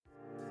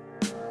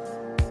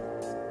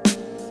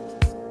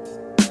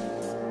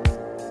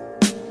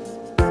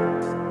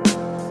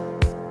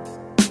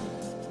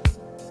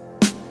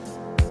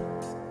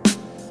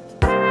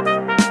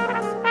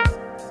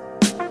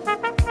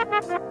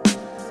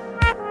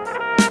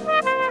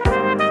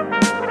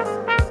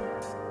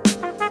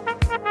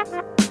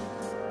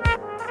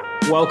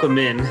Welcome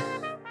in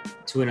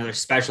to another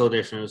special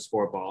edition of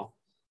Sport Ball.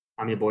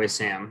 I'm your boy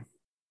Sam.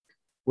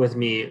 With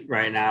me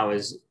right now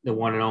is the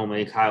one and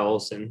only Kyle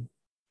Olson.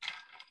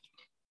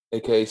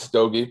 AKA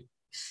Stogie.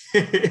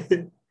 Is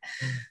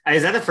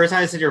that the first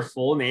time I said your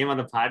full name on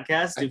the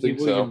podcast? Do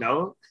people even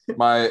know?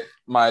 My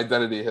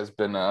identity has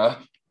been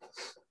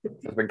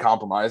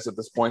compromised at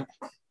this point.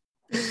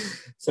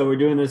 So we're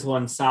doing this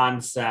one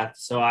sans Seth.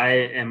 So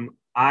I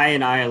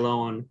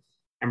alone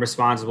am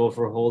responsible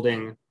for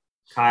holding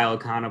Kyle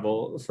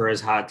accountable for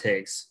his hot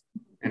takes.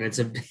 And it's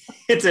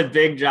a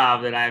big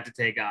job that I have to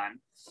take on.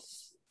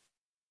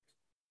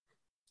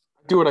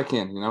 Do what I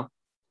can, you know.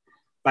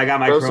 I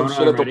got my throw Corona some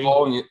shit at ready. the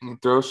wall, and you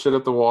throw shit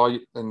at the wall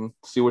and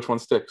see which one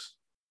sticks.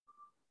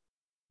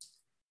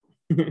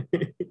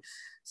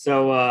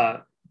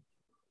 So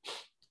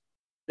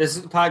this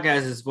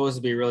podcast is supposed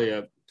to be really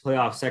a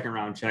playoff second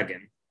round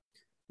check-in.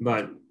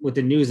 But with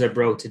the news that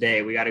broke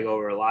today, we got to go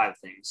over a lot of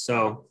things.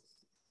 So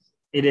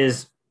it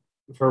is,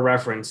 for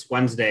reference,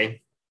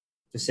 Wednesday,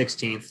 the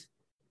 16th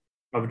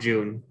of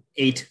June,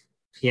 8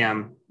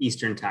 p.m.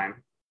 Eastern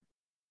time.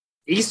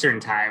 8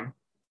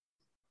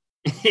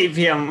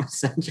 p.m.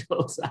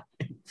 Central time.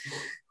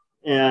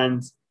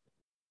 And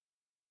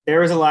there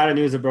was a lot of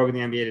news that broke in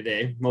the NBA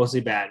today,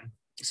 mostly bad.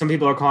 Some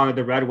people are calling it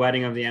the red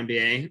wedding of the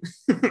NBA,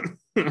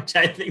 which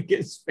I think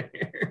is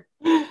fair.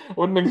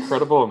 What an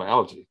incredible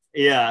analogy.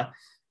 Yeah.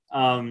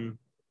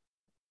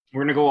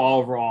 We're going to go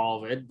over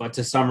all of it. But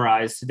to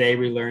summarize, today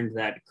we learned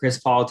that Chris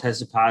Paul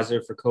tested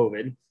positive for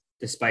COVID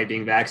despite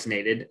being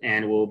vaccinated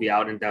and will be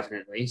out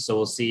indefinitely. So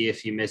we'll see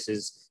if he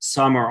misses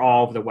some or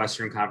all of the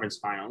Western Conference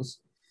Finals.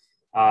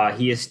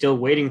 He is still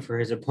waiting for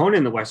his opponent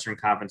in the Western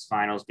Conference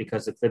Finals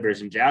because the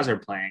Clippers and Jazz are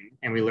playing.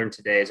 And we learned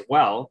today as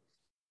well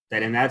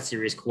that in that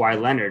series, Kawhi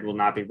Leonard will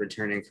not be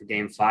returning for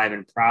Game 5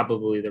 and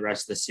probably the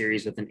rest of the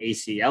series with an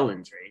ACL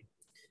injury.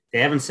 They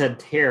haven't said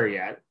tear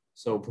yet,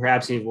 so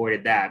perhaps he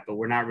avoided that, but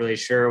we're not really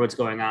sure what's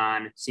going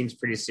on. It seems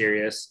pretty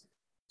serious.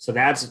 So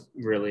that's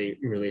really,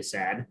 really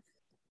sad.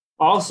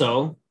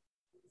 Also,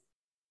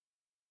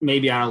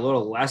 maybe on a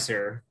little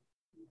lesser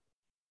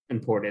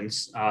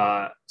importance,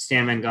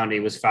 Stan Van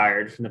Gundy was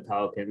fired from the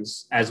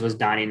Pelicans, as was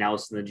Donnie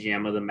Nelson, the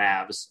GM of the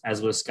Mavs,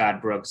 as was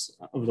Scott Brooks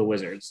of the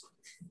Wizards.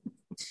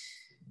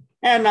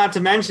 And not to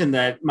mention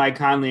that Mike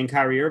Conley and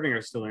Kyrie Irving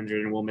are still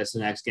injured and will miss the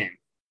next game.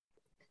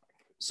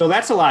 So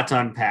that's a lot to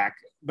unpack,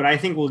 but I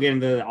think we'll get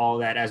into all of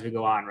that as we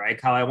go on, right?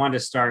 Kyle, I wanted to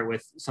start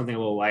with something a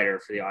little lighter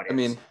for the audience. I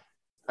mean,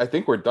 I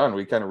think we're done.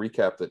 We kind of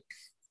recapped it.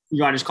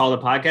 You want to just call the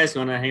podcast? You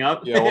want to hang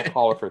up? Yeah, we'll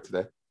call it for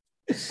today.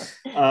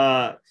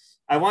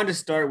 I wanted to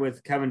start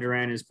with Kevin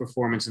Durant's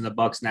performance in the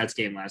Bucks Nets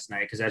game last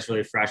night because that's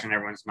really fresh on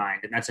everyone's mind,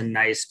 and that's a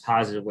nice,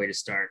 positive way to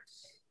start.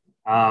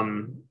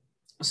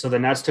 So the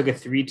Nets took a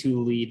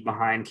 3-2 lead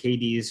behind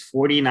KD's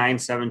 49,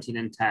 17,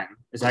 and 10.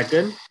 Is that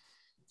good?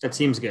 That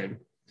seems good.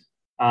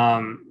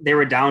 They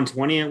were down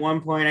 20 at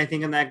one point, I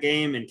think, in that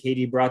game, and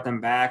KD brought them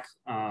back.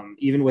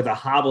 Even with a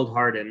hobbled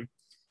Harden.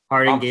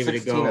 Harden gave it a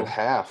go. 16 at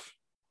half.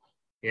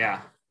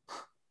 Yeah.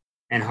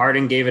 And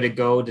Harden gave it a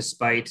go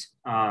despite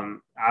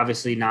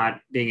obviously not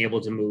being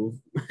able to move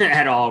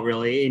at all,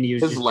 really. And he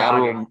was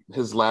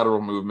his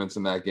lateral movements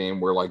in that game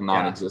were like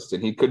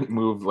non-existent. He couldn't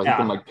move, he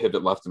couldn't like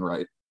pivot left and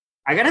right.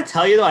 I gotta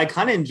tell you though, I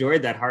kind of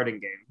enjoyed that Harden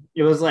game.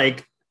 It was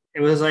like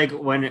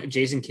when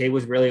Jason Kidd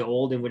was really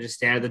old and would just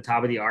stand at the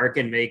top of the arc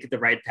and make the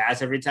right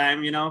pass every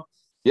time, you know?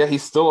 Yeah, he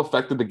still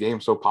affected the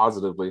game so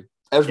positively,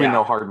 as we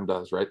know Harden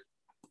does, right?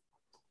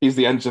 He's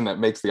the engine that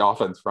makes the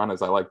offense run,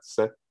 as I like to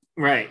say.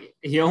 Right.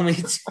 He only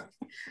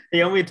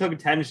took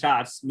 10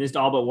 shots, missed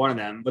all but one of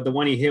them, but the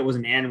one he hit was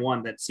an and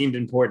one that seemed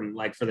important,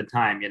 like for the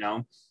time, you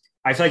know?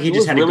 I feel like he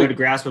just had a good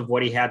grasp of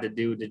what he had to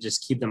do to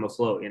just keep them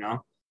afloat, you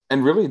know?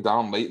 And really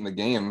down late in the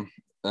game,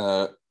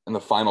 in the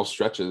final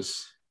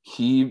stretches,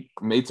 he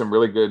made some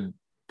really good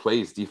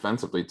plays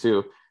defensively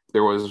too.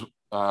 There was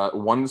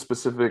one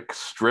specific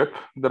strip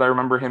that I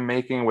remember him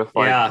making with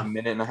a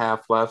minute and a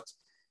half left.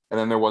 And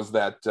then there was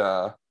that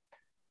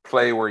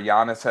play where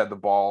Giannis had the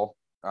ball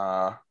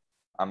on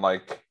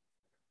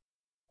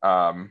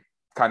kind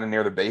of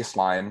near the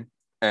baseline.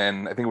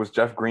 And I think it was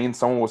Jeff Green.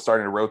 Someone was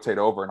starting to rotate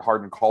over and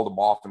Harden called him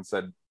off and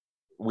said,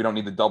 we don't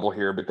need the double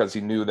here, because he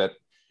knew that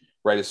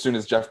as soon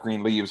as Jeff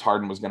Green leaves,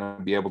 Harden was going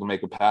to be able to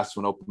make a pass to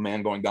an open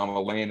man going down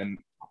the lane. And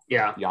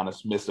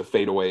Giannis missed a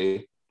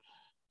fadeaway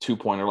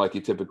 2-pointer like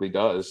he typically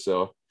does.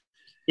 So,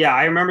 yeah,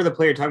 I remember the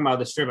player talking about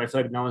the strip. I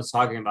feel like no one's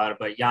talking about it,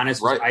 but Giannis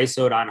was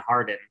ISO'd on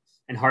Harden,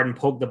 and Harden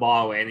poked the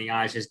ball away, and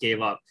Giannis just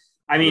gave up.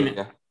 I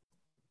mean,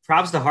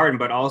 props to Harden,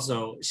 but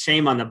also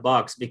shame on the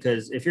Bucks,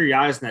 because if you're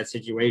Giannis in that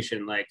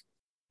situation, like,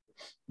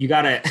 you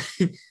got to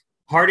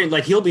Harden,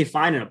 like, he'll be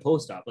fine in a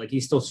post-up. Like,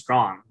 he's still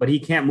strong, but he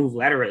can't move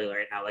laterally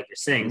right now, like you're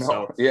saying.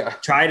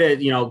 Try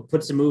to,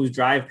 put some moves,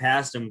 drive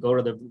past him, go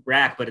to the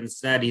rack, but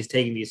instead he's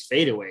taking these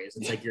fadeaways.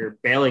 It's like you're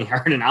bailing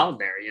Harden out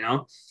there,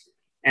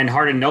 And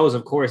Harden knows,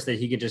 of course, that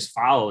he could just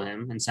follow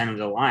him and send him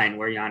to the line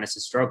where Giannis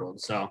has struggled.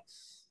 So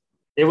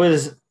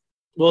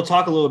we'll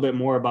talk a little bit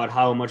more about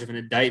how much of an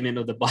indictment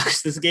of the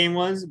Bucks this game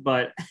was,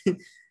 but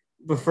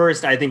But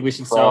first, I think we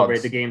should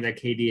celebrate the game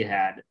that KD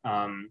had.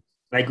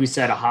 Like we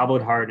said, a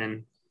hobbled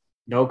Harden,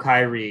 no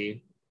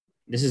Kyrie.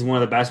 This is one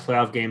of the best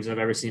playoff games I've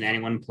ever seen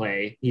anyone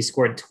play. He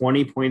scored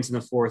 20 points in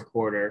the fourth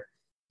quarter,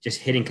 just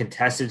hitting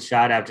contested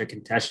shot after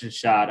contested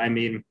shot. I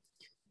mean,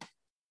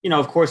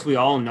 of course, we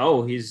all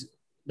know he's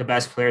the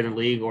best player in the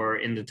league or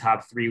in the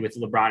top three with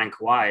LeBron and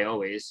Kawhi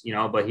always,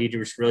 but he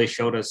just really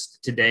showed us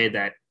today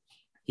that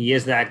he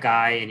is that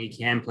guy and he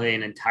can play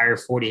an entire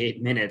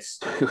 48 minutes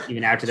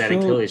even after that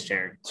Achilles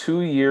tear.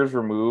 2 years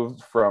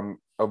removed from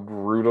a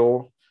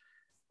brutal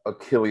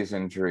Achilles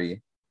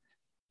injury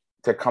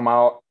to come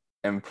out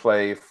and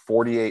play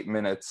 48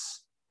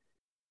 minutes,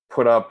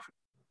 put up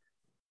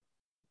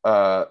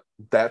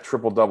that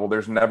triple-double.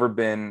 There's never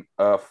been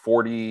a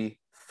 40,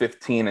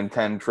 15, and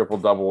 10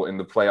 triple-double in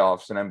the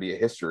playoffs in NBA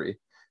history.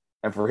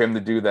 And for him to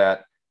do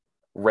that,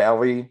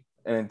 rally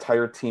an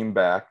entire team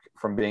back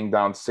from being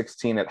down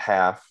 16 at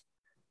half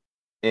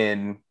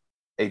in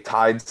a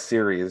tied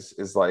series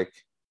is like,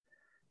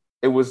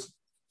 it was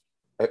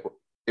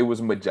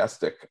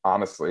majestic,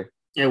 honestly.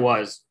 It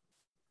was.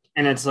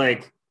 And it's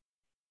like,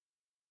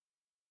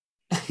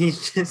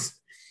 he's just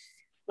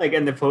like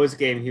in the post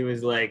game,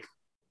 he's like,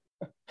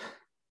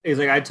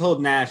 I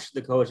told Nash,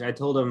 the coach, I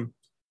told him,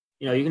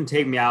 you can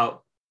take me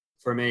out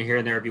for a minute here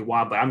and there if you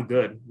want, but I'm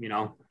good,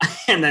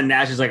 And then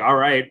Nash is like, all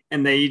right.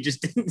 And he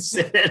just didn't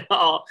sit at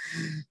all.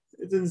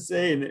 It's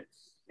insane.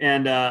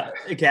 And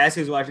Cassie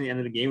was watching the end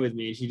of the game with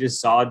me, and she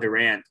just saw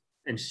Durant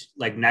and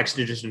next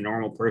to just a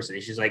normal person.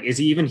 She's like, is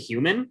he even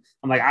human?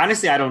 I'm like,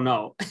 honestly, I don't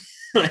know.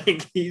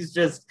 Like, he's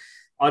just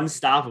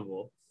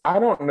unstoppable. I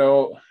don't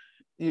know.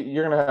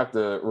 You're going to have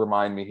to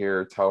remind me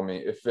here, tell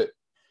me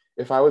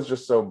if I was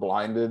just so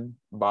blinded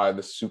by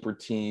the super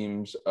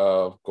teams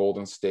of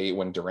Golden State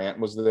when Durant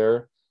was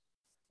there,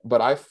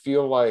 but I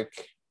feel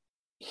like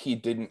he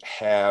didn't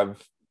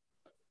have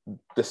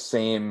the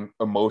same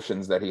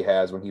emotions that he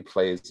has when he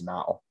plays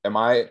now. Am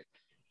I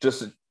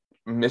just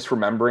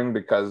misremembering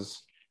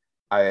because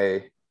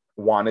I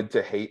wanted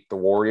to hate the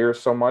Warriors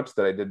so much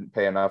that I didn't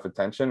pay enough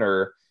attention,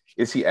 or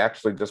is he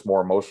actually just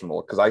more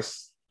emotional?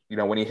 Because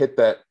when he hit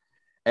that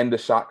end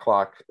of shot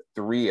clock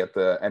 3 at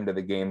the end of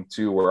the game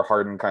too, where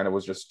Harden kind of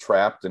was just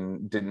trapped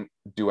and didn't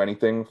do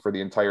anything for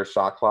the entire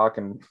shot clock,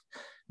 and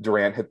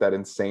Durant hit that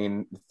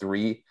insane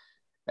 3,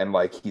 and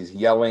he's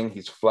yelling,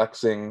 he's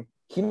flexing.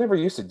 He never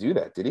used to do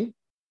that, did he?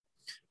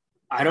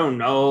 I don't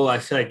know. I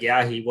feel like,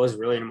 yeah, he was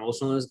really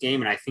emotional in this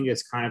game. And I think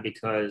it's kind of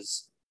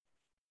because,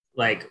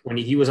 when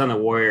he was on the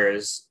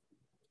Warriors,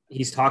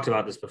 he's talked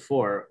about this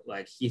before.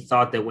 He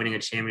thought that winning a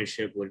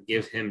championship would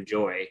give him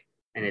joy,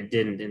 and it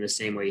didn't in the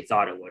same way he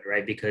thought it would,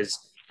 right? Because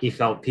he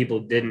felt people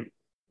didn't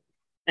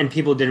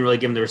really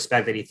give him the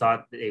respect that he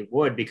thought they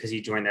would because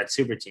he joined that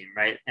super team,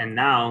 right? And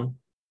now,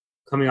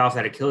 coming off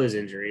that Achilles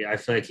injury, I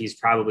feel like he's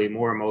probably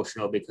more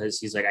emotional because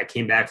he's like, I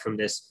came back from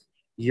this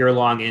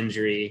year-long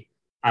injury.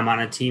 I'm on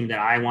a team that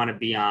I want to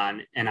be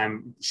on, and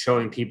I'm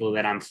showing people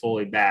that I'm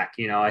fully back.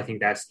 I think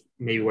that's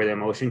maybe where the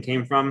emotion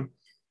came from.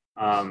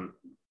 And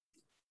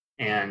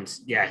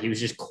yeah, he was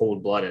just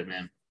cold-blooded,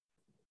 man.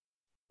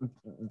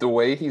 The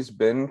way he's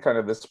been kind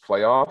of this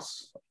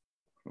playoffs,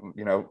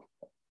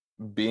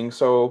 being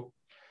so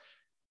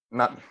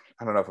not,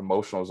 I don't know if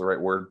emotional is the right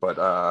word, but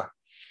I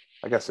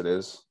guess it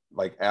is.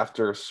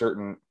 After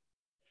certain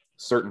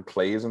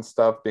plays and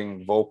stuff,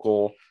 being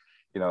vocal,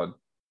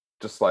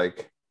 just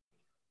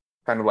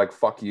kind of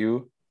fuck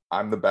you,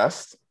 I'm the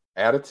best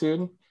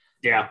attitude.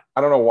 Yeah.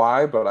 I don't know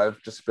why, but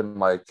I've just been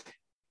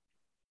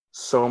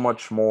so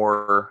much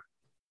more.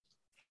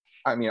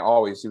 I mean,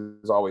 he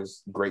was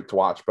always great to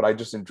watch, but I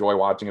just enjoy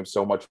watching him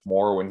so much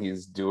more when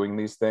he's doing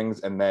these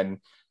things and then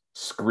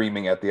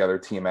screaming at the other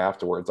team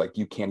afterwards,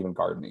 you can't even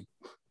guard me.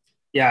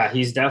 Yeah,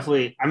 he's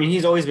definitely,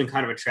 he's always been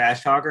kind of a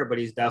trash talker, but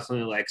he's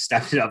definitely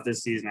stepped it up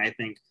this season, I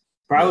think.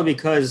 Probably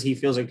because he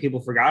feels like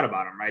people forgot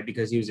about him, right?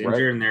 Because he was injured,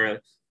 right, and they're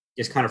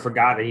just kind of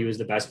forgot that he was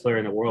the best player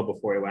in the world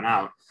before he went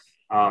out.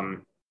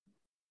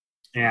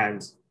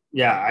 And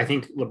yeah, I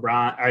think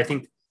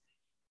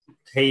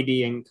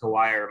KD and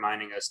Kawhi are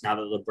reminding us now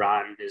that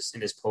LeBron is in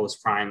his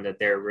post prime that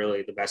they're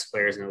really the best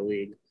players in the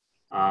league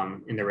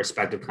in their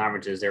respective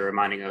conferences. They're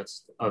reminding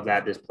us of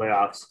that this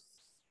playoffs.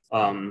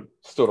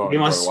 Still don't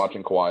enjoy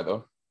watching Kawhi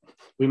though.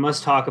 We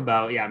must talk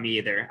about, me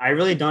either. I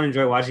really don't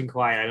enjoy watching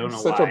Kawhi. I don't know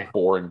why. Such a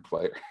boring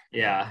player.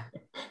 Yeah.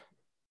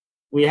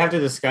 We have to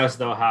discuss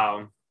though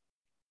how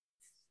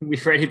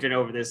we've already been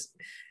over this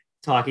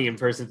talking in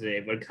person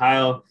today, but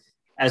Kyle,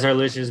 as our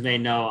listeners may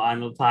know, on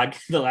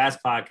the last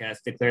podcast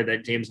declared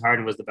that James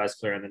Harden was the best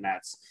player in the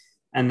Nets.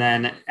 And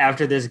then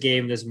after this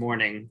game this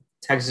morning,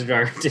 texted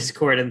our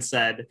Discord and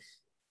said,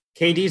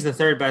 KD's the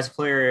third best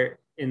player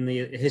in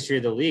the history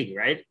of the league,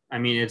 right?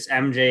 It's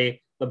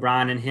MJ,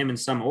 LeBron, and him in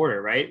some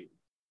order, right?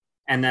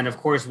 And then, of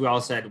course, we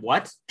all said,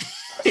 what?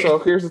 So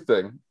here's the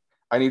thing.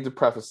 I need to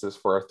preface this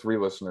for our 3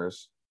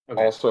 listeners,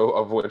 okay, also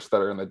of which that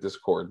are in the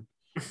Discord.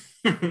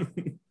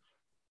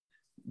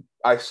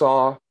 I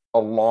saw a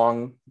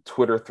long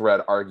Twitter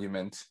thread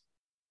argument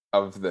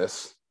of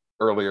this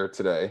earlier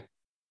today.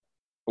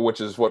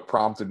 which is what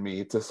prompted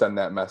me to send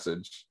that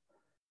message.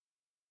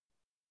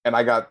 And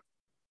I got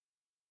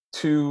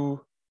the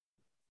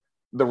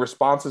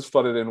responses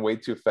flooded in way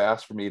too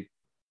fast for me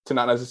to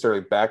not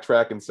necessarily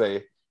backtrack and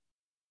say,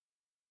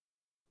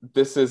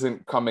 this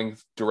isn't coming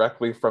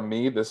directly from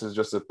me. This is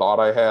just a thought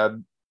I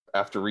had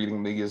after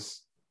reading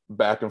these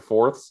back and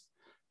forths.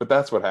 But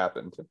that's what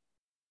happened.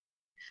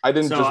 I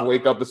didn't just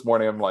wake up this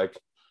morning. I'm like,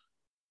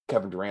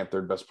 Kevin Durant,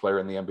 third best player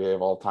in the NBA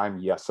of all time.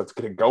 Yes, let's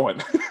get it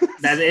going.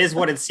 That is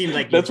what it seemed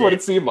like. That's what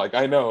it seemed like.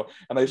 I know.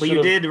 But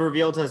you did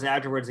reveal to us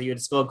afterwards that you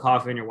had spilled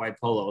coffee in your white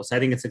polo. So I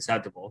think it's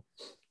acceptable.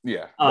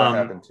 Yeah, that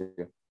happened too.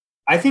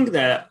 I think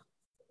that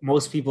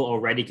most people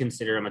already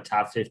consider him a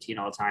top 15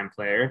 all-time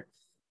player.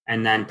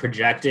 And then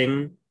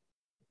projecting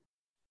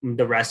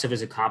the rest of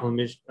his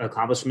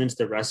accomplishments,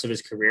 the rest of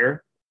his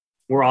career,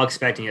 we're all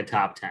expecting a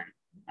top 10,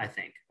 I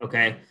think.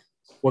 Okay.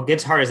 What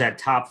gets hard is that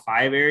top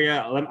 5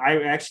 area.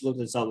 I actually looked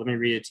this up. Let me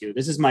read it to you.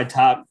 This is my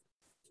top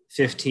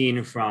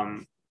 15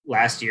 from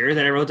last year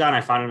that I wrote down.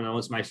 I found it on the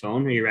notes of my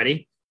phone. Are you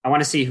ready? I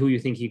want to see who you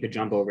think he could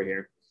jump over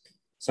here.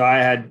 So I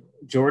had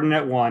Jordan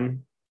at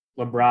 1,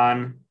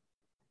 LeBron,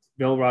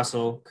 Bill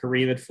Russell,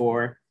 Kareem at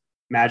 4,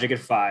 Magic at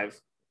 5.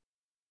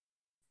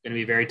 Going to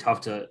be very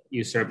tough to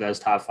usurp those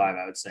top 5,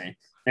 I would say.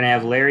 Then I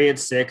have Larry at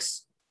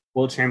 6,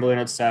 Will Chamberlain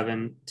at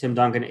 7, Tim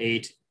Duncan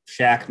 8,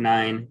 Shaq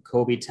 9,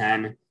 Kobe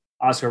 10,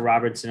 Oscar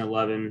Robertson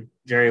 11,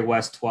 Jerry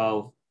West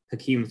 12,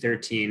 Hakeem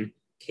 13,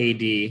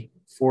 KD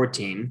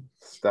 14.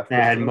 Then I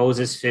had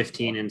Moses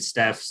 15 and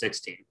Steph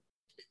 16.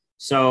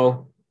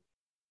 So,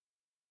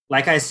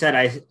 like I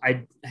said,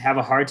 I have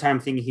a hard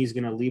time thinking he's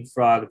going to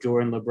leapfrog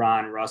Jordan,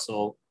 LeBron,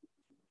 Russell,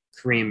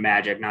 Kareem,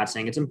 Magic. Not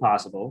saying it's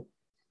impossible.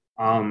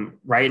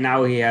 Right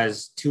now he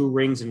has 2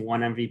 rings and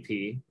 1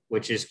 MVP,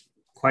 which is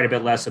quite a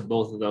bit less of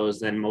both of those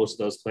than most of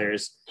those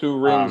players. 2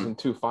 rings and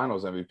 2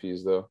 finals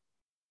MVPs, though.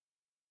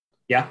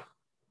 Yeah.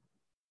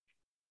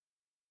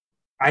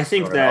 I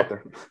think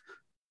that,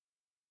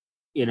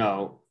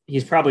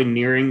 he's probably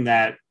nearing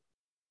that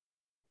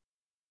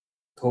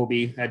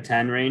Kobe at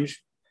 10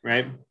 range,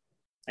 right?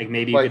 Like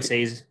maybe you could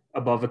say he's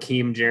above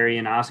Hakeem, Jerry,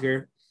 and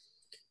Oscar.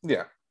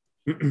 Yeah.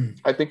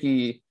 I think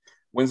he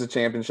wins the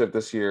championship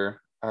this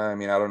year. I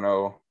mean, I don't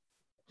know.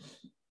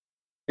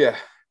 Yeah.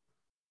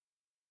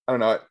 I don't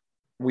know.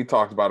 We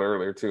talked about it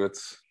earlier, too.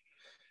 It's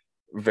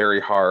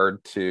very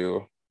hard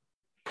to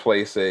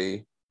place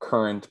a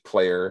current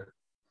player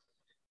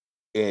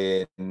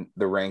in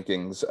the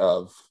rankings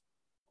of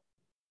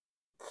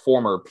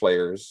former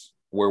players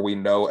where we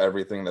know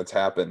everything that's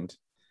happened.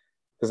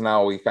 Because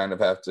now we kind of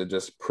have to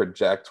just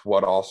project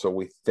what also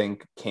we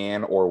think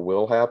can or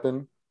will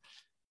happen.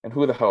 And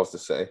who the hell is to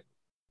say?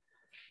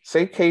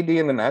 Say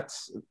KD and the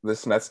Nets,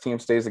 this Nets team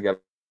stays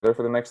together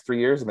for the next 3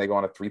 years and they go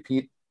on a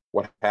three-peat,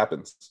 what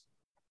happens?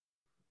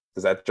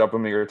 Does that jump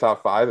him to your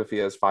top 5 if he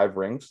has 5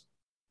 rings,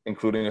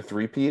 including a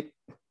three-peat?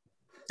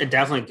 It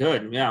definitely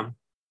could, yeah.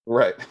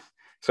 Right.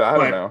 So I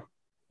don't know.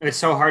 It's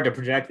so hard to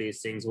project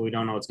these things when we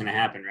don't know what's going to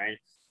happen, right?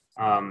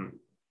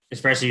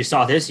 Especially you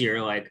saw this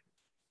year, like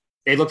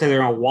they looked like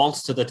they're going to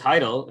waltz to the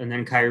title and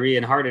then Kyrie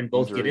and Harden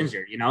both get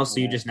injured, so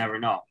you just never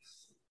know.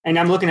 And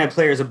I'm looking at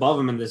players above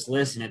him in this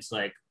list and it's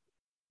like,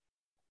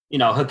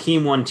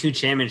 Hakeem won 2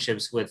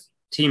 championships with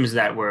teams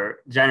that were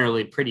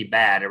generally pretty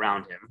bad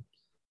around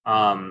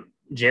him.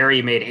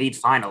 Jerry made 8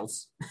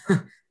 finals.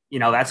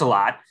 That's a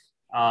lot.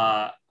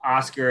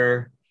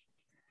 Oscar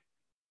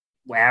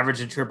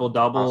averaged a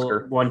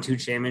triple-double, won 2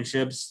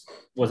 championships,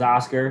 was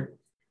Oscar.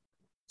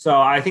 So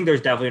I think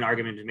there's definitely an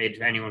argument to be made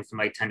to anyone from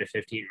like 10 to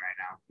 15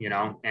 right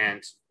now,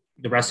 and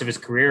the rest of his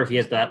career, if he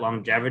has that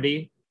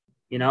longevity,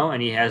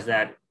 and he has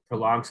that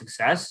prolonged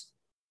success,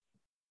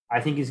 I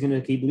think he's going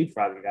to keep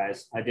leapfrogging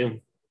guys. I do.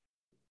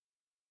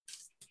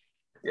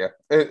 Yeah,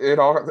 it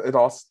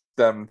all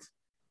stemmed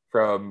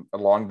from a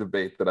long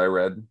debate that I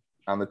read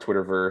on the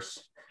Twitterverse.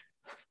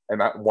 And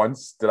not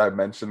once did I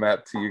mention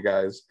that to you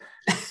guys.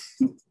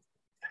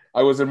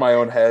 I was in my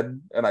own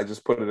head and I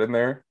just put it in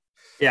there.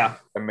 Yeah.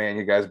 And man,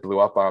 you guys blew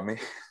up on me.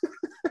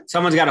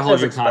 Someone's got to hold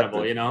you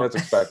accountable, That's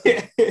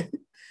expected.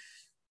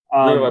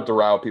 Really have to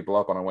rile people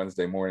up on a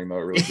Wednesday morning, though.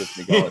 It really gets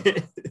me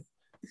going.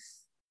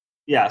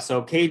 Yeah,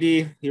 so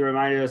KD, he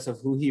reminded us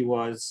of who he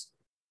was.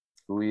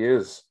 Who he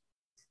is.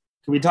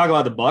 Can we talk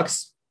about the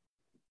Bucks?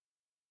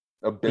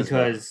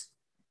 Because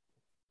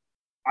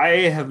I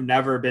have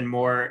never been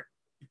more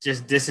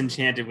just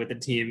disenchanted with the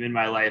team in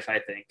my life, I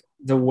think.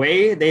 The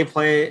way they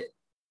play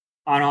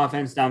on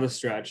offense down the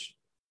stretch,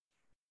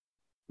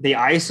 they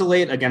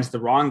isolate against the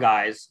wrong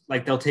guys.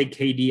 Like, they'll take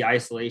KD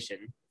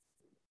isolation.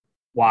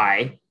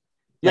 Why?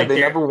 Yeah,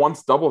 they never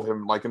once doubled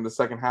him, like, in the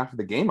second half of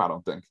the game, I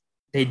don't think.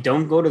 They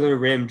don't go to the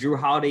rim. Drew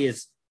Holiday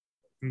is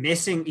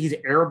missing. He's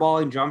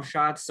airballing jump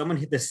shots. Someone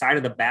hit the side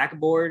of the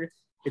backboard.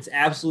 It's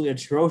absolutely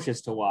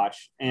atrocious to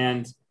watch.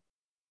 And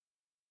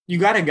you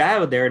got a guy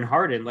out there in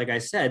Harden, like I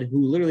said,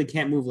 who literally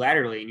can't move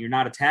laterally, and you're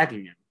not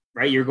attacking him,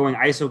 right? You're going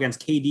ISO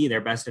against KD,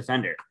 their best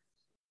defender.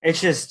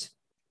 It's just,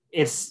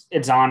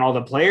 it's on all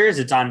the players.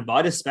 It's on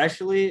Bud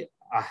especially.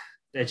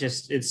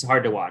 It's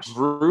hard to watch.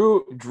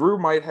 Drew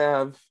might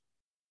have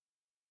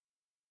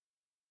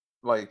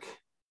like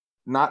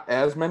not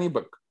as many,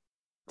 but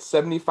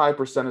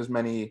 75% as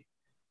many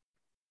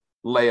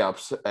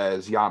layups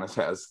as Giannis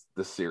has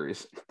this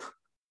series.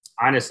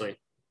 Honestly.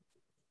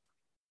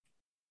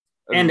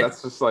 And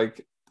that's just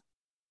like,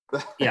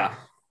 yeah,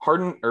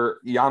 Harden or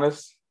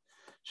Giannis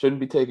shouldn't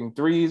be taking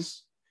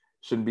threes,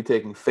 shouldn't be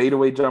taking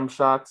fadeaway jump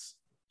shots,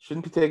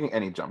 shouldn't be taking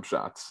any jump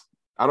shots.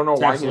 I don't know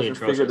why he hasn't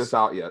figured this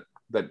out yet,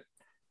 that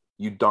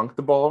you dunk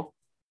the ball,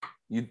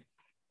 you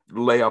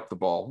lay up the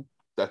ball.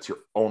 That's your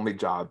only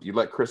job. You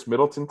let Chris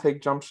Middleton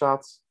take jump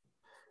shots.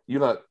 You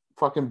let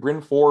fucking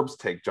Bryn Forbes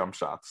take jump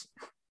shots.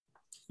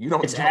 You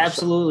don't. It's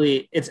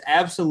absolutely.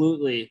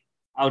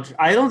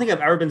 I don't think I've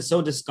ever been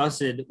so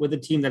disgusted with a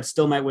team that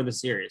still might win the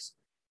series.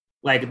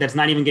 Like, that's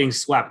not even getting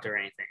swept or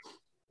anything.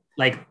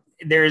 Like,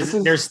 there's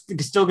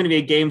still going to be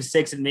a game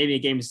 6 and maybe a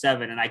game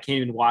 7, and I can't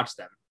even watch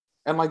them.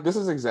 And like, this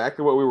is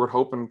exactly what we were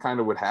hoping kind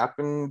of would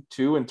happen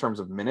too in terms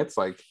of minutes.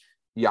 Like,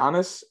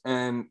 Giannis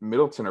and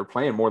Middleton are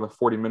playing more than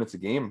 40 minutes a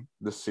game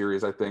this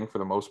series, I think, for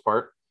the most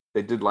part.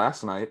 They did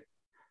last night.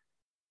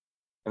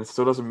 And it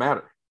still doesn't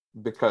matter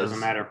because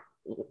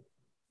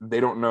they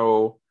don't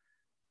know.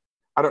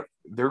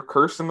 They're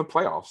cursed in the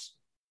playoffs.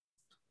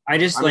 I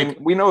mean,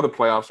 we know the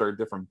playoffs are a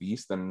different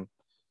beast than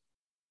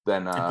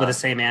for the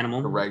same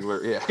animal. The regular,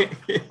 than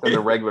the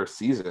regular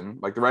season.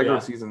 Like, the regular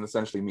season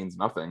essentially means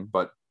nothing,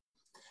 but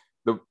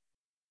the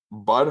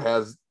Bud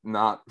has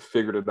not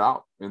figured it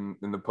out in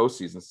the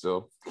postseason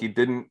still. He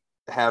didn't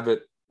have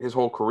it his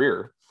whole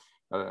career.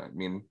 I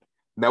mean,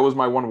 that was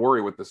my one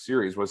worry with the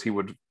series, was he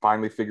would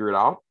finally figure it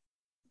out.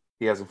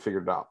 He hasn't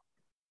figured it out.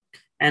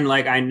 And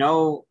like, I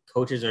know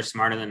coaches are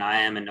smarter than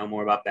I am and know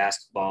more about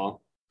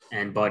basketball,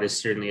 and Bud is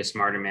certainly a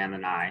smarter man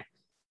than I.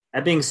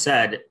 That being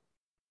said,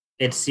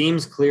 it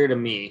seems clear to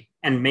me,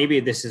 and maybe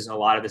a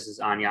lot of this is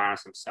on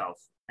Giannis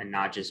himself and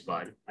not just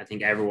Bud. I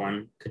think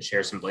everyone could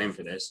share some blame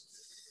for this.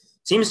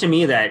 It seems to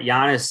me that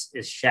Giannis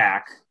is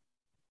Shaq,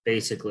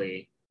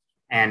 basically,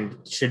 and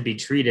should be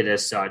treated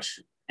as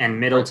such, and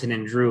Middleton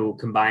and Drew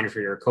combined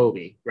for your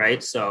Kobe,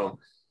 right? So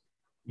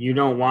you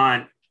don't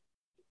want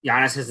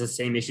Giannis has the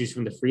same issues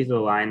from the free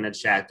throw line that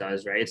Shaq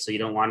does, right? So you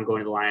don't want him going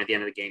to the line at the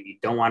end of the game. You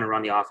don't want to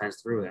run the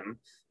offense through him.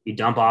 You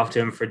dump off to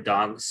him for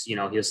dunks. You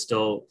know, he'll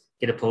still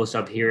get a post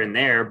up here and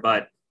there,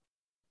 but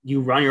you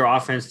run your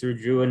offense through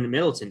Drew and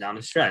Middleton down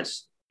the stretch.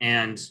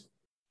 And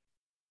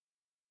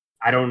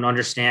I don't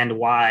understand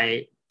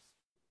why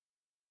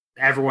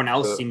everyone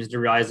else seems to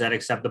realize that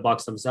except the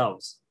Bucks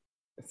themselves.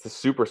 It's the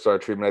superstar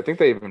treatment. I think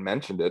they even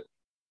mentioned it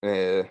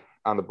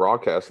on the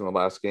broadcast in the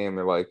last game.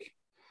 They're like,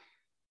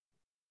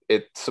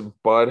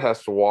 Bud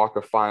has to walk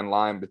a fine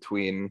line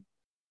between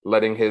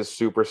letting his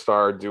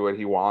superstar do what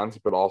he wants,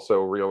 but also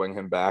reeling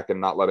him back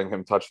and not letting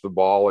him touch the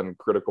ball in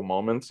critical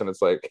moments. And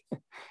it's like,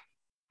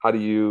 how do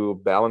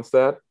you balance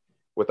that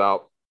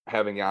without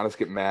having Giannis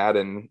get mad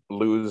and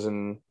lose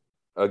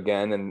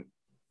again? And,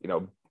 you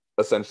know,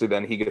 essentially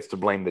then he gets to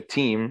blame the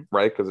team,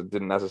 right? Because it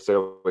didn't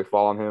necessarily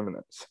fall on him. And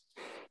it's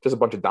just a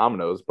bunch of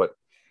dominoes. But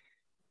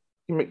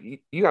you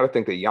got to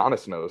think that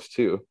Giannis knows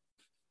too.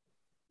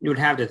 You would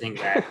have to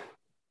think that.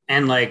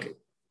 And like,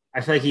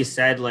 I feel like he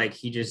said, like,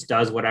 he just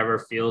does whatever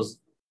feels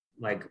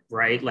like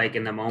right, like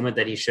in the moment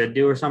that he should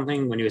do or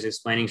something. When he was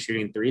explaining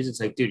shooting threes, it's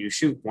like, dude, you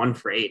shoot 1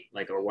 for 8,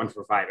 like, or 1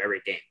 for 5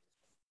 every game.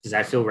 Does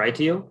that feel right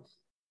to you?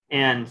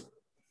 And,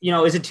 you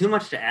know, is it too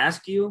much to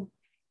ask you,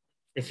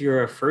 if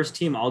you're a first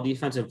team all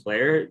defensive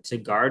player, to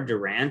guard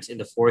Durant in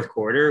the fourth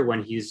quarter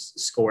when he's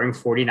scoring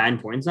 49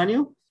 points on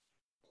you?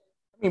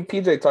 I mean,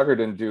 PJ Tucker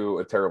didn't do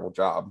a terrible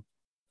job.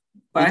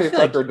 PJ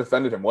Tucker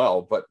defended him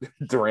well, but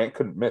Durant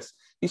couldn't miss.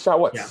 He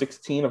shot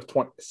 16 of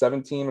 20,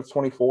 17 of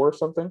 24 or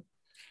something.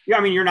 Yeah,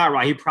 I mean, you're not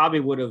right. He probably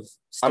would have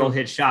still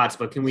hit shots,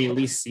 but can we at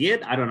least see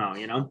it? I don't know,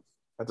 you know?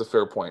 That's a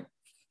fair point.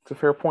 It's a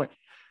fair point.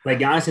 Like,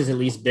 Giannis is at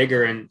least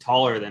bigger and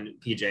taller than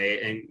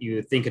PJ, and you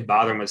would think it'd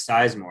bother him with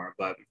size more,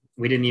 but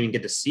we didn't even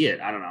get to see it.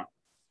 I don't know.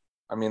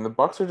 I mean, the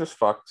Bucks are just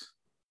fucked.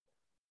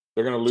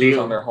 They're going to lose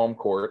on their home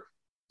court.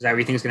 Is that what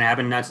you think is going to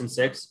happen Nets in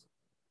 6?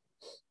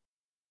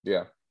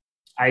 Yeah.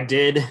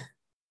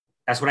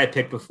 That's what I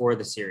picked before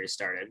the series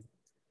started.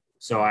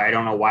 So I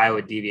don't know why I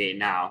would deviate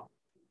now,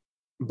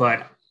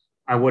 but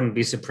I wouldn't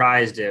be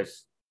surprised if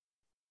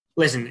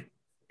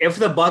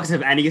the Bucks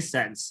have any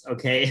sense,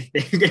 okay,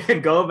 if they're going to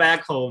go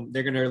back home,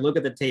 they're going to look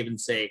at the tape and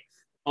say,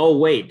 oh,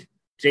 wait,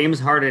 James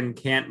Harden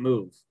can't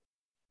move.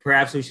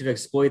 Perhaps we should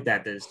exploit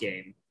that this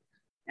game.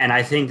 And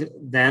I think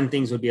then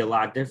things would be a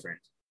lot different.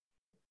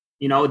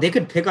 You know, they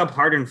could pick up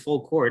Harden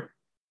full court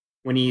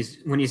when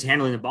he's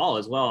handling the ball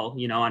as well.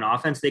 You know, on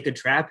offense, they could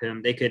trap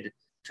him. They could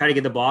try to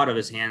get the ball out of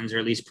his hands, or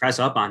at least press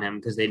up on him,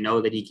 because they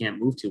know that he can't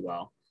move too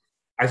well.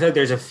 I feel like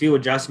there's a few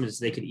adjustments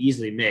they could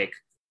easily make,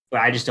 but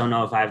I just don't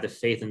know if I have the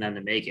faith in them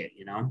to make it,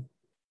 you know?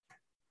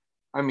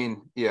 I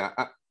mean, yeah,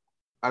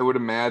 I would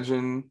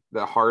imagine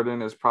that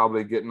Harden is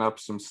probably getting up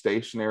some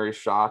stationary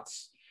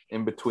shots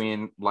in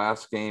between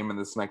last game and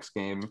this next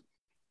game.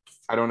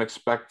 I don't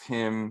expect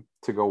him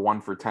to go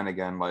 1 for 10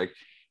 again. Like,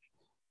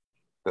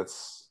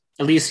 that's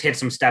at least hit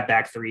some step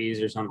back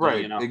threes or something.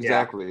 Right. You know?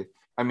 Exactly. Yeah.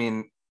 I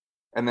mean,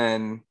 and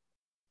then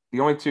the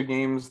only two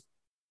games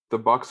the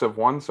Bucks have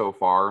won so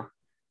far,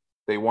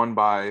 they won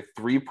by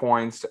 3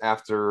 points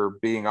after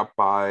being up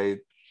by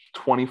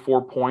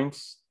 24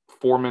 points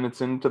 4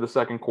 minutes into the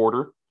second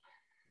quarter.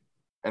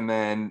 And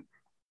then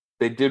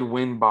they did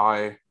win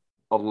by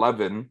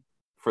 11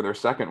 for their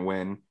second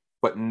win,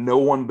 but no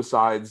one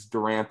besides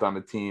Durant on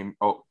the team.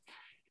 Oh,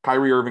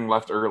 Kyrie Irving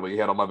left early. He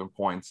had 11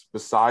 points.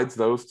 Besides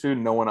those two,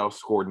 no one else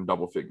scored in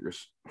double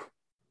figures.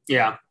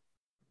 Yeah.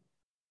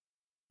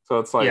 So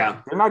it's like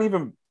they're not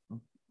even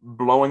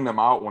blowing them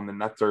out when the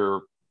Nets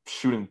are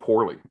shooting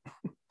poorly.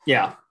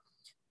 Yeah.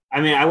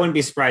 I mean, I wouldn't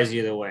be surprised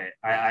either way.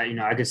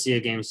 I could see a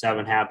game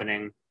 7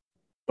 happening.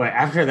 But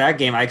after that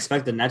game, I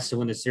expect the Nets to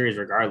win the series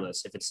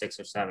regardless if it's 6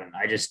 or 7.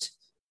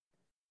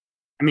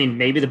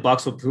 Maybe the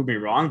Bucks will prove me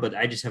wrong, but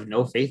I just have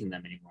no faith in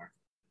them anymore.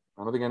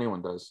 I don't think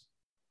anyone does.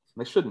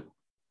 They shouldn't.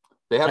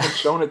 They haven't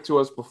shown it to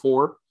us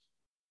before.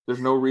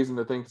 There's no reason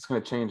to think it's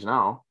going to change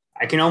now.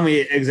 I can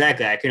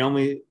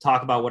only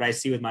talk about what I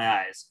see with my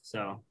eyes.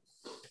 So,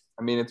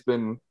 I mean, it's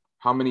been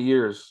how many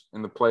years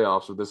in the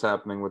playoffs with this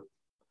happening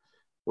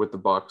with the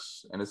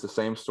Bucks, and it's the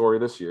same story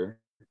this year.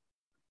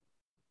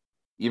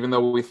 Even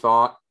though we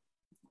thought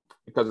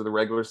because of the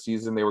regular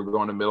season they were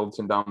going to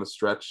Middleton down the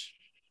stretch,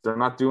 they're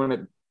not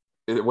doing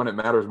it when it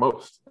matters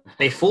most.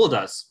 They fooled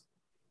us.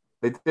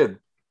 They did.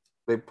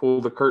 They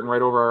pulled the curtain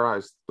right over our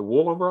eyes. The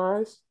wool over our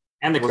eyes?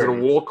 And the curtain. Was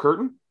it a wool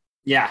curtain?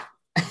 Yeah.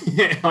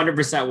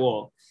 100%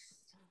 wool.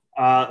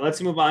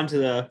 Let's move on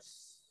to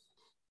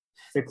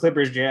the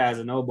Clippers Jazz.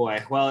 And oh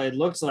boy. Well, it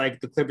looks like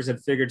the Clippers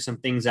had figured some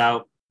things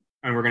out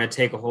and we're going to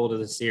take a hold of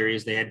the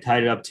series. They had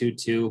tied it up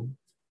 2-2.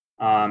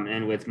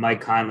 And with Mike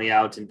Conley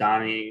out and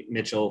Donnie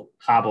Mitchell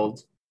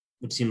hobbled,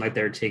 it seemed like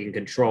they were taking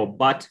control.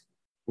 But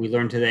we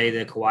learned today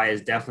that Kawhi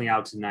is definitely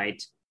out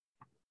tonight,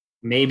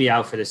 maybe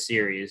out for the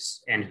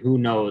series. And who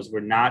knows? We're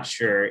not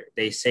sure.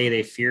 They say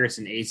they fear it's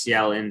an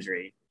ACL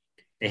injury.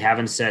 They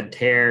haven't said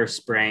tear,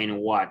 sprain,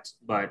 what,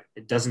 but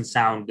it doesn't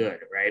sound good,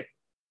 right?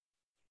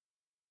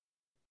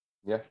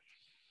 Yeah.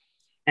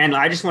 And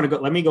I just want to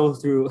let me go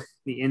through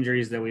the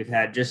injuries that we've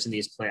had just in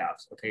these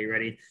playoffs. Okay, you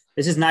ready?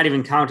 This is not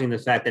even counting the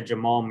fact that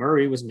Jamal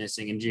Murray was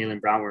missing and Jaylen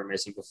Brown were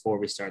missing before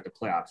we started the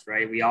playoffs,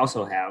 right? We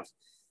also have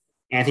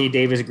Anthony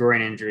Davis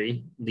groin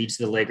injury leads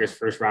to the Lakers'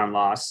 first round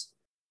loss.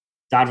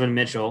 Donovan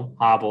Mitchell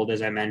hobbled,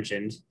 as I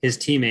mentioned. His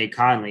teammate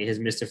Conley has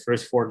missed the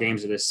first 4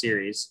 games of this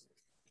series.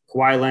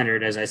 Kawhi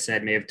Leonard, as I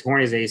said, may have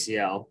torn his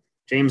ACL.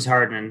 James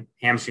Harden,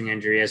 hamstring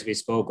injury, as we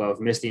spoke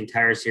of, missed the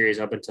entire series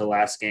up until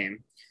last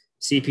game.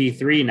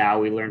 CP3 now,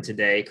 we learned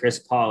today, Chris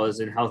Paul is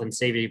in health and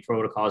safety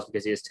protocols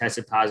because he has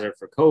tested positive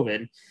for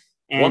COVID.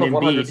 And one of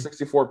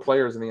 164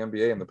 players in the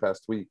NBA in the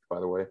past week, by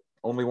the way.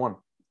 Only one.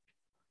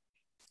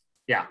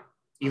 Yeah,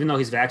 even though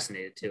he's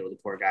vaccinated too, the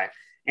poor guy.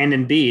 And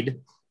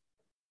Embiid,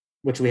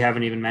 which we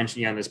haven't even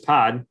mentioned yet on this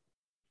pod,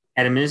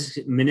 had a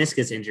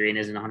meniscus injury and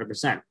isn't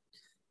 100%.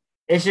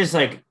 It's just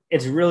like,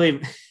 it's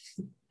really,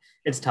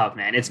 it's tough,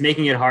 man. It's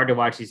making it hard to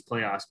watch these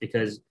playoffs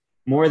because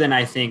more than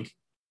I think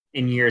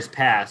in years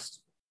past,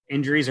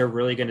 injuries are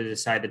really going to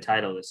decide the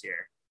title this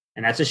year.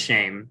 And that's a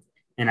shame.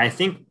 And I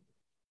think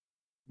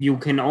you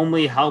can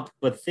only help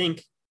but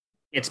think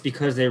it's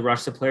because they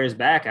rushed the players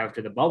back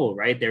after the bubble,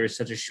 right? There was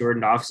such a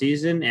shortened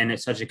offseason and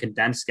it's such a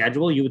condensed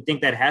schedule. You would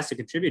think that has to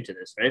contribute to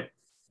this, right?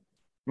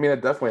 I mean,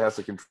 it definitely has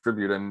to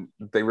contribute. And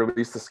they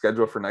released the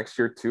schedule for next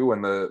year too.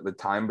 And the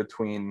time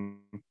between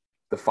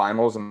the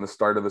finals and the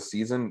start of the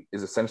season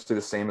is essentially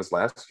the same as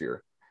last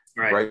year.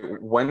 Right.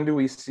 When do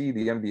we see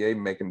the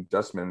NBA make an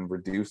adjustment and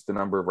reduce the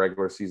number of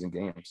regular season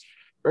games?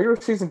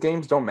 Regular season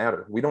games don't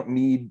matter. We don't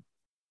need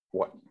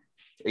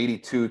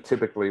 82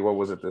 typically. What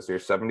was it this year?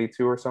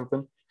 72 or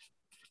something?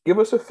 Give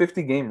us a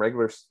 50 game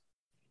regular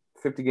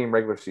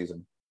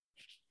season.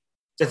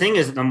 The thing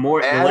is, the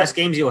less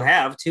games you'll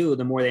have too,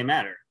 the more they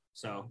matter.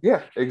 So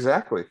yeah,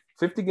 exactly.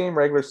 50 game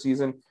regular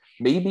season,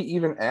 maybe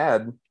even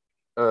add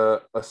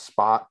a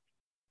spot.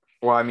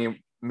 Well, I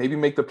mean, maybe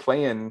make the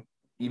play-in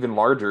even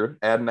larger,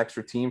 add an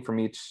extra team from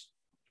each.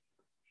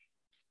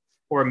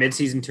 Or a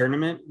midseason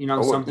tournament,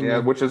 something. Yeah,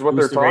 which is what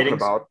they're talking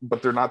about,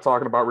 but they're not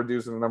talking about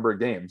reducing the number of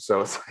games.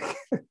 So it's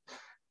like,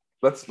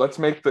 let's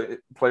make the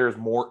players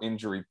more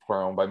injury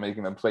prone by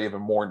making them play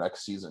even more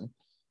next season.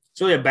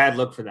 It's really a bad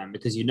look for them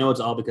because it's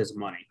all because of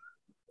money.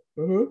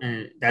 Mm-hmm.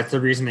 And that's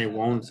the reason they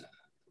won't.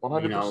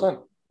 100%.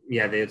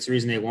 That's the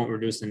reason they won't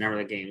reduce the number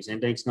of games.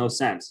 And it makes no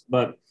sense.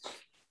 But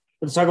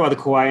let's talk about the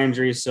Kawhi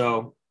injury.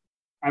 So,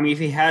 I mean, if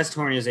he has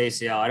torn his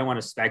ACL, I don't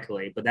want to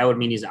speculate, but that would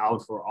mean he's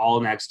out for all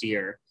next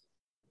year.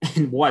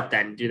 And what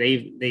then? Do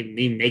they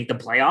make the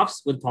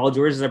playoffs with Paul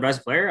George as their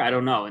best player? I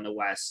don't know in the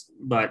West,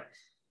 but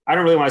I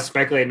don't really want to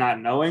speculate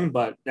not knowing,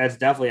 but that's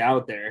definitely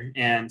out there.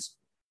 And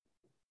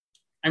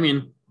I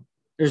mean,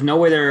 there's no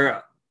way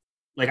they're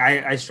like,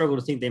 I struggle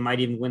to think they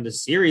might even win the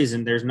series,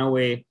 and there's no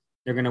way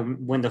they're going to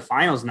win the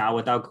finals now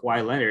without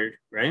Kawhi Leonard,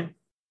 right?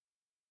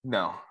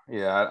 No.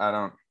 Yeah, I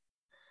don't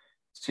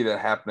see that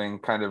happening.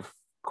 Kind of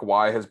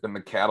Kawhi has been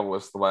the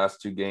catalyst the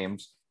last 2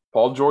 games.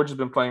 Paul George has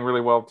been playing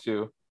really well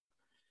too.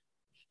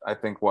 I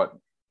think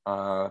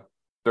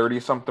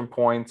 30-something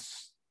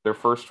points, their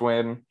first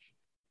win,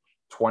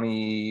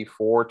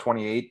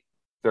 24-28,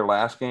 their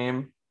last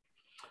game.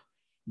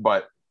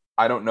 But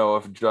I don't know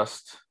if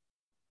just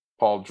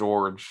Paul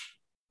George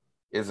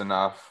is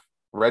enough.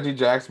 Reggie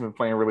Jackson been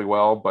playing really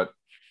well, but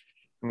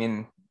I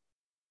mean,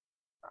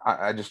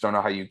 I just don't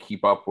know how you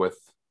keep up with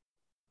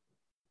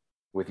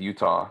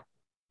Utah.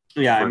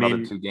 Yeah, for I another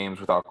mean, 2 games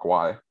without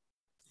Kawhi.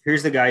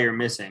 here's the guy you're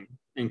missing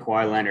in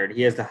Kawhi Leonard.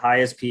 He has the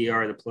highest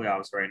PER of the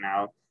playoffs right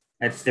now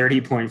at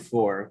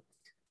 30.4.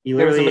 He He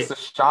literally missed a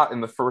shot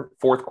in the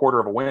fourth quarter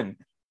of a win.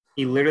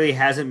 He literally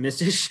hasn't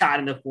missed a shot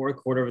in the fourth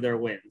quarter of their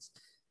wins.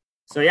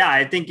 So yeah,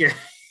 I think you're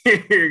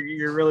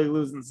you're really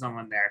losing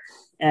someone there.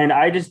 And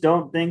I just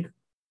don't think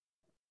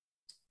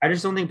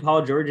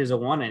Paul George is a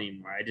one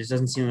anymore. It just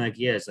doesn't seem like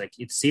he is. Like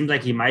it seems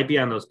like he might be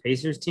on those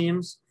Pacers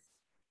teams.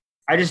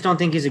 I just don't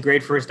think he's a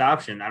great first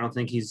option. I don't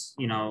think he's,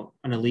 an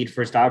elite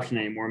first option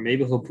anymore.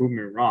 Maybe he'll prove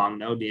me wrong.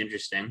 That would be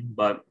interesting,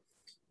 but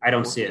I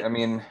don't see it. I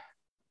mean,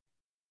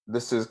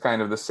 this is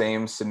kind of the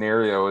same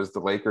scenario as the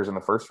Lakers in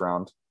the first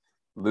round,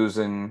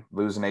 losing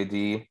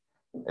AD.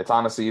 It's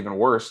honestly even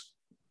worse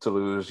to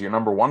lose your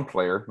number 1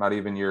 player, not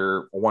even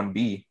your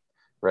 1B,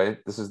 right?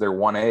 This is their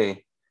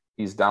 1A.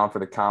 He's down for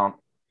the count.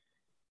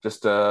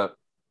 Just a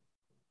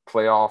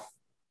playoff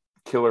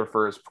killer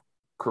for his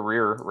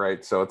career,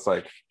 right? So it's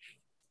like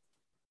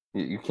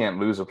you can't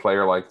lose a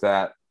player like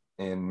that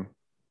in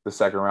the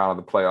second round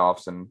of the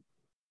playoffs and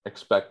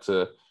expect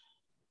to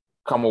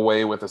come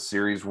away with a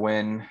series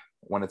win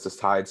when it's a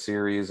tied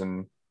series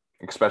and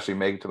especially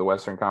make it to the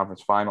Western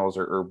Conference Finals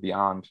or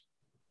beyond.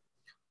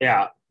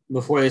 Yeah.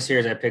 Before this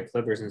series, I picked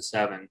Clippers in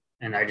 7,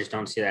 and I just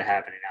don't see that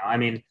happening now. I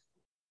mean,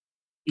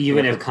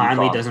 even if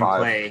Conley doesn't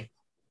play,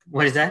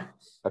 what is that?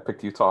 I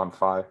picked Utah in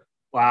 5.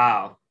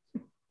 Wow.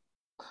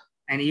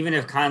 And even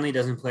if Conley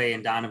doesn't play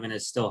and Donovan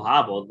is still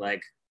hobbled,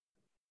 like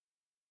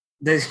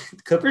the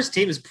Clippers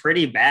team is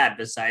pretty bad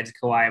besides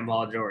Kawhi and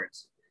Paul George.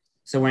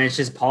 So when it's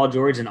just Paul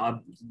George and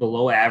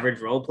below average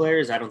role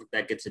players, I don't think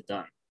that gets it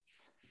done.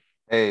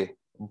 Hey,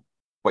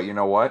 but you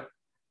know what?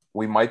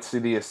 We might see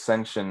the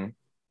ascension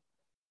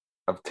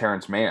of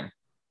Terrence Mann.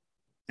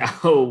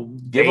 Oh,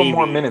 give him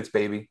more minutes,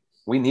 baby.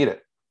 We need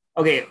it.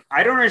 Okay,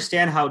 I don't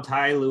understand how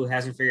Ty Lue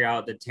hasn't figured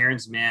out that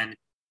Terrence Mann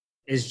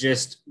is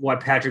just what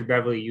Patrick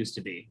Beverley used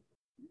to be.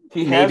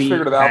 He has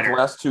figured it out the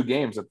last 2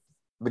 games,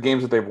 the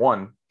games that they've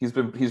won.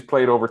 He's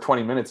played over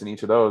 20 minutes in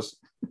each of those.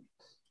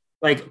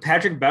 Like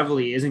Patrick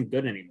Beverley isn't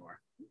good anymore.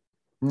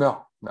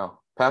 No.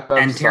 Pat Bev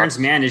and Terrence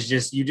Mann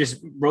is you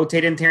just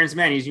rotate in Terrence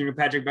Mann. He's your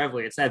Patrick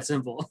Beverley. It's that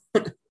simple.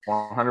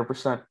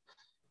 100%.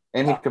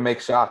 And he can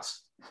make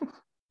shots.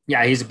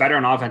 Yeah, he's better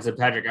on offense than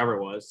Patrick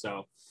ever was.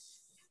 So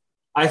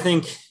I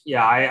think,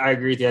 I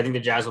agree with you. I think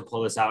the Jazz will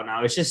pull this out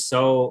now. It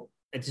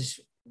just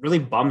really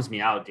bums me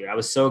out, dude. I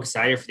was so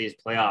excited for these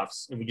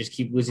playoffs, and we just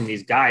keep losing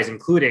these guys,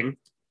 including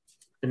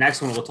the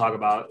next one we'll talk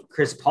about,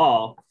 Chris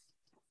Paul,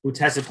 who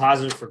tested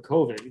positive for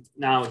COVID.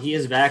 Now, he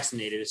is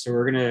vaccinated, so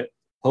we're going to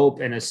hope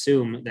and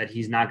assume that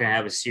he's not going to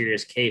have a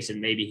serious case, and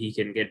maybe he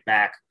can get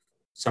back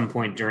some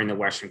point during the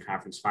Western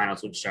Conference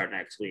Finals, which start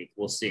next week.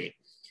 We'll see.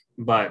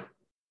 But,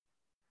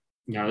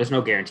 there's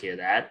no guarantee of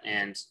that.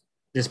 And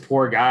this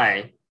poor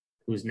guy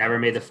who's never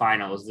made the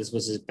finals, this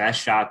was his best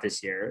shot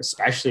this year,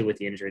 especially with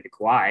the injury to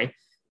Kawhi.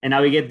 And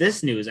now we get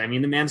this news. I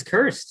mean, the man's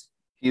cursed.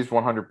 He's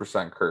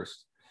 100%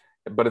 cursed.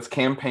 But it's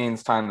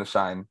campaign's time to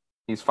shine.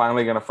 He's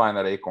finally going to find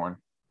that acorn.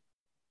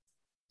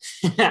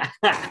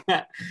 That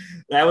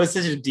was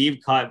such a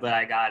deep cut, but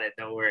I got it.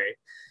 Don't worry.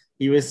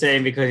 He was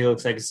saying because he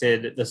looks like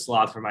Sid the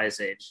Sloth from Ice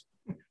Age,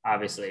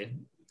 obviously.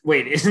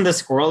 Wait, isn't the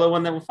squirrel the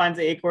one that finds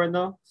the acorn,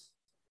 though?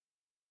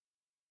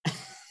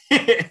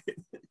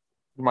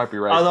 You might be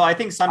right. Although I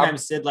think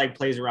sometimes Sid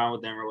plays around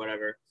with them or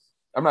whatever.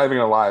 I'm not even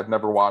going to lie. I've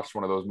never watched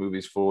one of those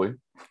movies fully.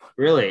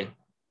 Really?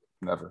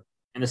 Never.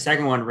 And the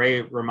second one,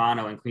 Ray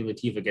Romano and Queen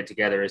Latifah get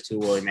together as 2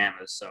 woolly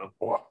mammoths. So,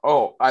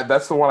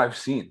 that's the one I've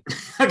seen.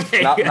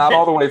 Okay, not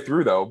all the way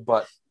through though,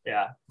 but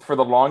yeah. For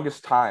the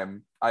longest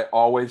time, I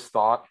always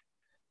thought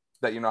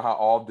that how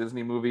all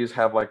Disney movies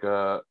have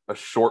a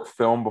short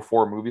film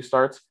before a movie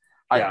starts.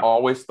 I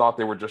always thought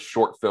they were just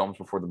short films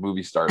before the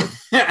movie started.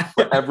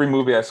 But every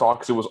movie I saw,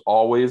 because it was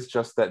always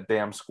just that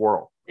damn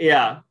squirrel.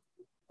 Yeah.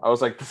 I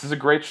was like, this is a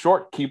great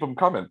short. Keep them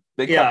coming.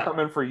 They kept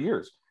coming for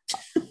years.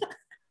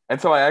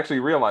 Until I actually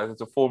realized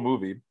it's a full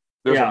movie.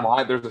 There's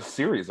a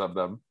series of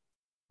them.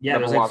 Yeah,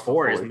 there's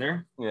 4, isn't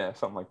there? Yeah,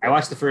 something like that. I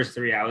watched the first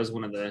 3. I was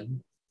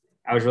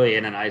really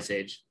in an Ice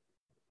Age.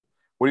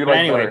 What do you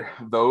like better,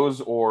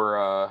 those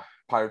or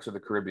Pirates of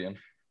the Caribbean?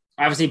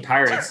 Obviously,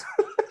 Pirates.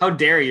 How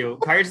dare you?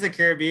 Pirates of the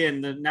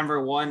Caribbean, the number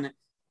 1,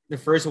 the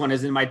first one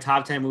is in my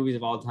top 10 movies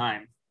of all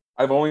time.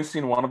 I've only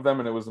seen one of them,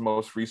 and it was the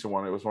most recent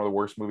one. It was one of the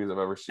worst movies I've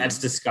ever seen. That's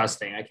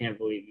disgusting. I can't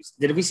believe you.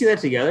 Did we see that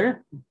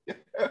together?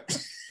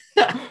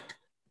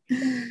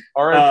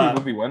 R.I.P.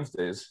 Movie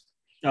Wednesdays.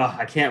 Oh,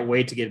 I can't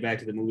wait to get back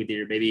to the movie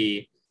theater,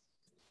 baby.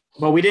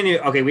 But we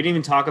didn't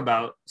even talk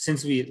about,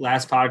 since we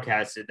last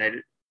podcasted, that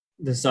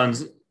the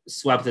Suns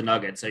swept the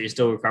Nuggets. Are you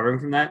still recovering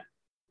from that?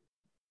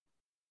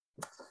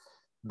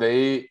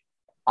 They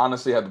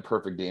honestly had the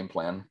perfect game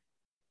plan.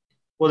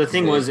 Well, the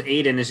thing was,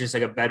 Aiden is just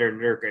like a better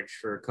Nurkic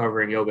for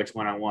covering Jokic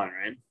one-on-one,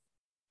 right?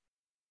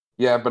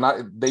 Yeah,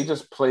 but they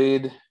just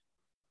played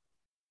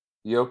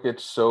Jokic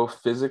so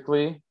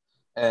physically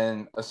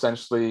and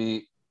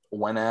essentially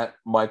went at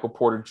Michael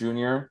Porter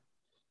Jr.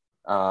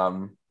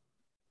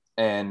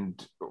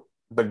 And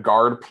the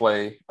guard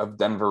play of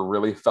Denver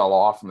really fell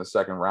off in the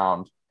second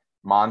round.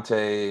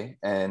 Monte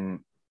and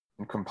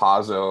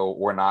Campazzo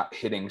were not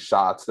hitting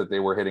shots that they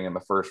were hitting in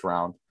the first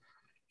round.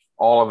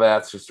 All of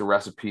that's just a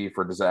recipe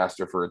for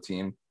disaster for a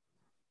team.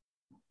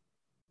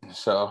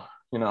 So,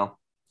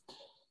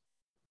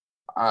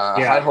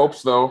 high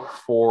hopes, though,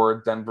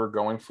 for Denver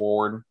going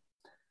forward.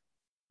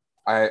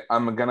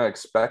 I'm going to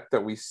expect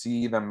that we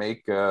see them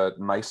make a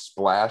nice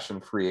splash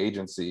in free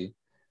agency,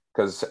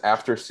 because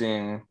after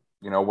seeing,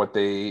 what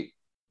they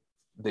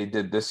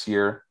did this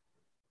year,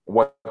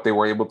 what they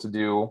were able to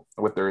do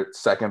with their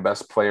second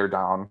best player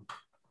down,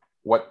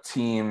 what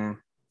team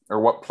or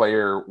what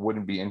player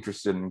wouldn't be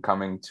interested in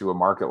coming to a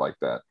market like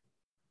that?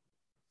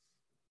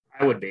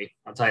 I would be.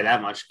 I'll tell you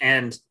that much.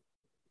 And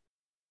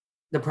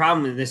the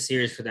problem in this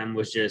series for them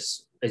was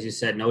just, as you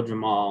said, no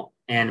Jamal.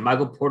 And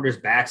Michael Porter's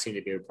back seemed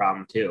to be a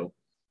problem too,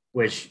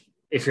 which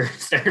if your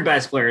third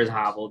best player is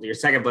hobbled, your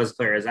second best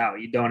player is out,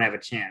 you don't have a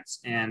chance.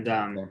 And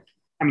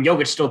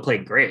Jokic still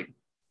played great.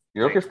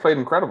 Jokic played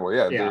incredible.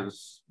 Yeah,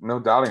 there's no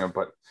doubting it.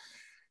 But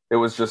it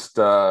was just,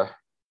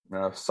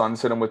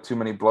 Suns hit him with too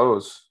many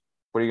blows.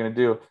 What are you going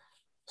to do?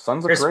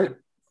 Suns look great.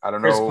 I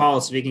don't know. Chris Paul,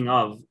 speaking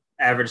of,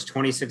 averaged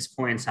 26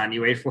 points on,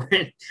 you wait for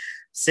it,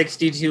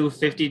 62,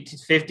 50,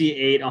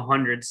 58,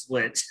 100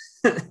 split.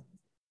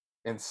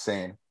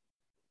 Insane.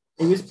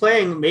 He was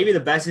playing maybe the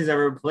best he's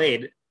ever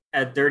played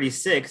at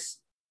 36,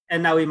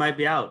 and now he might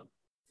be out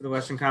for the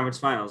Western Conference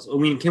Finals. I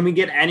mean, can we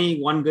get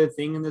any one good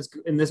thing in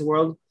this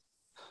world?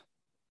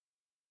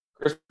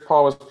 Chris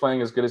Paul was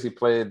playing as good as he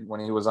played when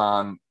he was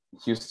on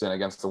Houston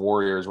against the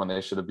Warriors when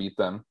they should have beat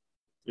them.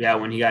 Yeah,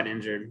 when he got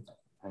injured.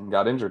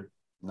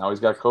 Now he's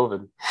got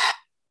COVID.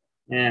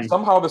 And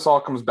somehow this all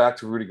comes back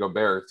to Rudy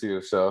Gobert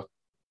too. So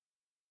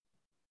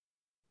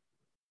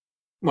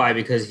why?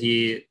 Because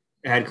he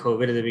had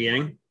COVID at the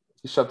beginning.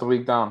 He shut the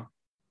league down.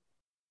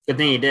 Good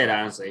thing he did,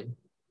 honestly.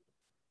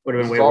 Would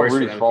have been way worse for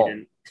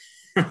them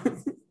if he didn't.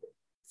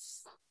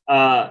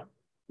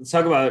 Let's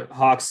talk about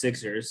Hawks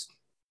Sixers.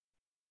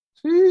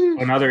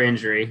 Jeez. Another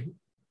injury.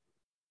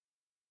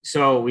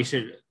 So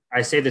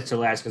I say this to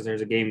last because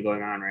there's a game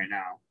going on right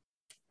now.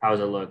 How does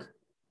it look?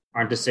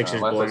 Aren't the Sixers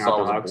blowing out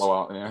the Hawks?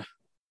 Blowout, yeah.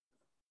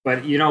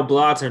 But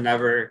blowouts are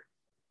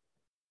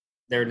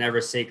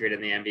never sacred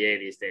in the NBA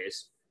these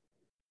days.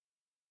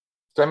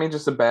 I mean,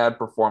 just a bad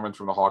performance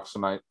from the Hawks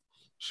tonight.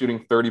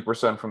 Shooting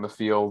 30% from the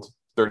field,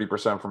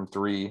 30% from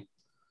three,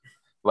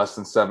 less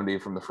than 70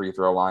 from the free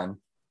throw line.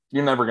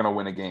 You're never going to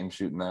win a game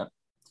shooting that.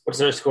 What's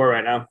their score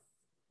right now?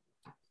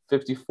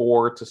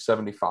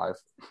 54-75.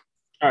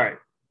 All right.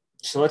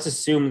 So let's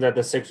assume that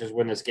the Sixers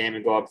win this game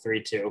and go up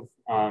 3-2.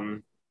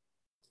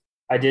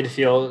 I did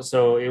feel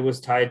so it was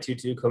tied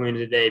 2-2 coming into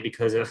today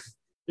because of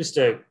just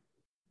a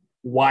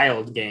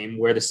wild game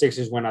where the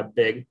Sixers went up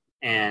big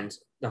and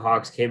the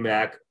Hawks came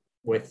back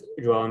with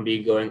Joel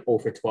Embiid going 0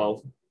 for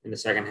 12 in the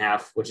second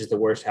half, which is the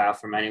worst half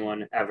from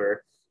anyone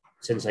ever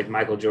since like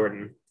Michael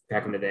Jordan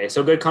back in the day.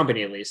 So good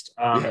company, at least.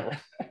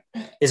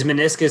 His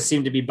meniscus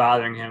seemed to be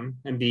bothering him.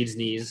 Embiid's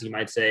knees, you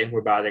might say,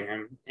 were bothering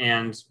him.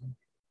 And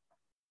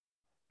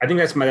I think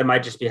that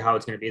might just be how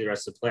it's going to be the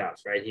rest of the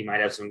playoffs, right? He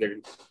might have some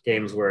good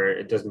games where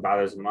it doesn't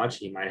bother as much.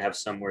 He might have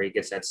some where he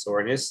gets that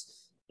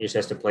soreness. He just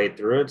has to play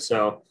through it.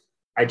 So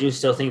I do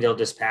still think they'll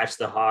dispatch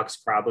the Hawks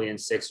probably in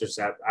 6 or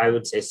 7. I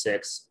would say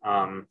 6.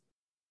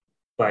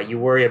 But you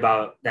worry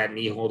about that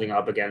knee holding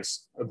up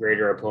against a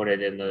greater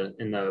opponent in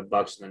the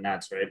Bucks and the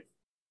Nets, right?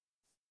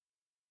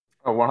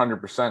 Oh,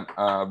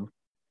 100%.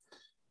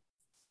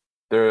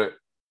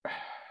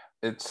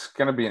 It's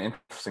going to be an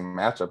interesting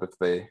matchup if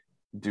they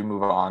do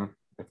move on,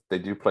 if they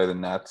do play the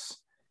Nets.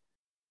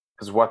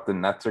 Because the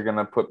Nets are going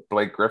to put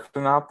Blake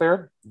Griffin out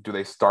there? Do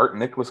they start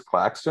Nicholas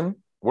Claxton?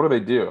 What do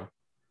they do?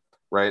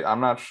 Right?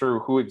 I'm not sure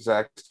who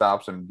exactly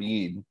stops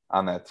Embiid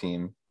on that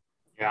team.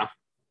 Yeah.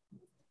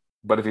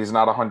 But if he's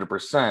not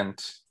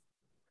 100%,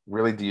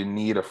 really, do you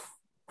need a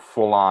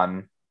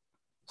full-on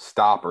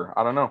stopper?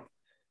 I don't know.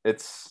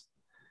 That's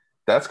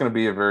going to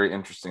be a very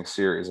interesting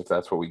series if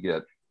that's what we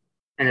get.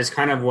 And it's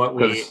kind of what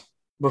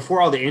before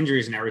all the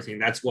injuries and everything,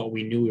 that's what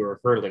we knew we were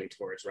hurtling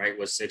towards, right?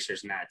 Was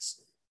Sixers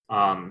Nets.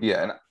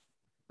 Yeah, and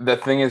the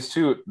thing is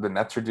too, the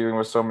Nets are dealing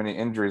with so many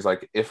injuries.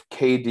 Like if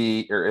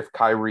KD or if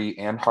Kyrie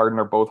and Harden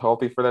are both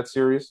healthy for that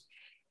series,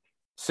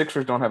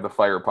 Sixers don't have the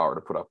firepower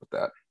to put up with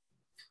that.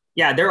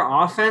 Yeah, their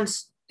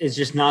offense is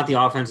just not the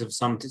offense of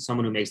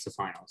someone who makes the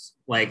finals.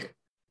 Like,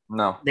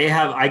 no,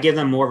 I give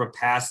them more of a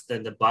pass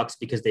than the Bucks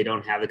because they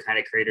don't have the kind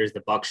of creators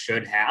the Bucks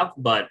should have.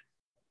 But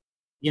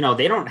they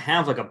don't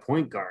have like a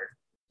point guard.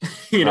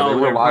 They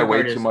rely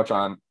way too much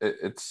on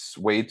it's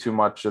way too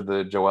much of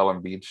the Joel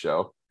Embiid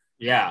show.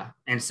 Yeah,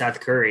 and Seth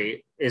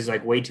Curry is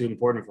like way too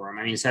important for him.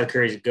 I mean, Seth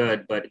Curry's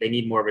good, but they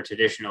need more of a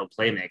traditional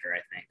playmaker,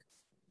 I think.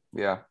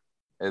 Yeah,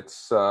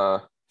 it's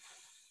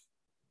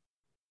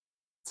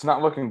it's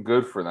not looking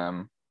good for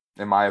them,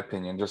 in my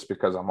opinion, just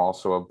because I'm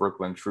also a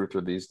Brooklyn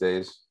truther these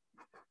days.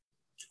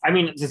 I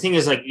mean, the thing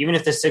is, like, even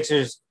if the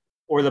Sixers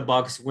or the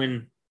Bucks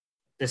win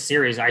the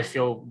series, I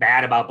feel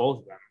bad about both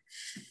of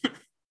them,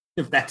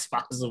 if that's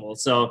possible.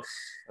 So,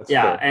 That's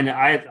yeah, fair. and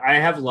I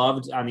have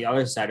loved on the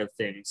other side of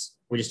things.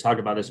 We just talked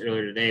about this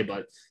earlier today,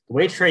 but the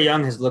way Trae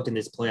Young has looked in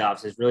this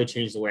playoffs has really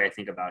changed the way I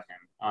think about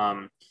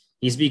him.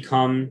 He's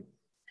become,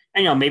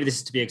 and maybe this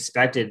is to be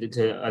expected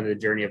to the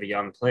journey of a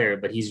young player,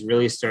 but he's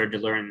really started to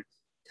learn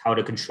how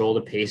to control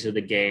the pace of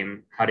the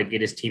game, how to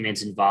get his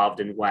teammates involved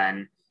and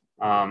when,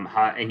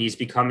 and he's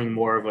becoming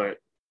more of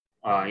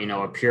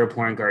a pure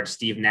point guard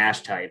Steve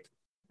Nash type,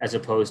 as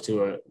opposed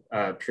to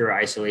a pure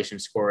isolation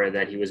scorer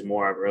that he was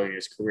more of early in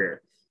his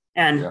career.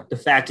 And Yeah. the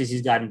fact is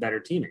he's gotten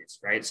better teammates,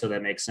 right? So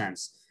that makes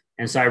sense.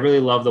 And so I really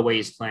love the way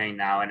he's playing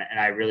now, and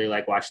I really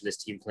like watching this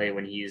team play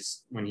when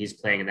he's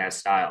playing in that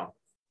style.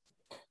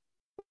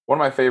 One of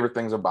my favorite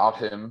things about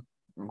him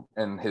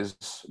and his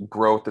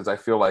growth is I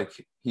feel like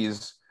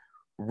he's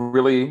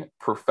really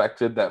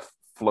perfected that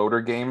floater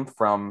game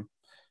from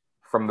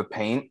the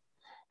paint.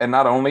 And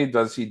not only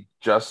does he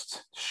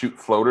just shoot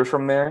floaters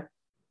from there,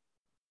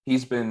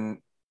 he's been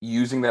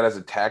using that as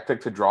a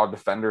tactic to draw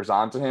defenders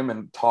onto him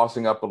and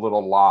tossing up a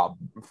little lob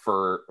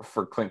for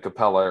Clint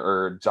Capella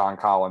or John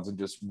Collins and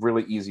just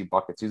really easy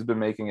buckets. He's been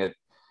making it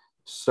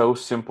so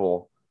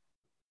simple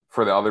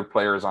for the other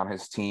players on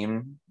his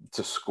team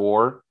to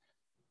score.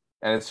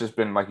 And it's just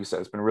been, like you said,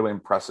 it's been really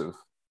impressive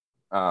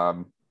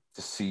to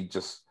see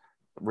just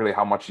really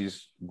how much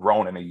he's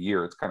grown in a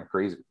year. It's kind of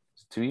crazy.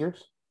 It's 2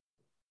 years.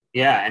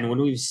 Yeah, and when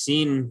we've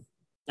seen,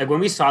 like, when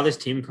we saw this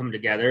team come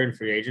together in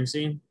free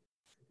agency,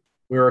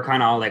 we were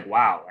kind of all like,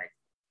 wow, like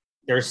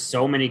there's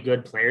so many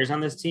good players on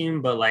this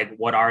team, but like,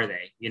 what are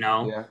they,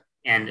 Yeah.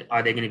 And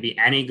are they going to be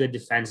any good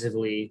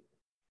defensively?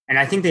 And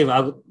I think they've,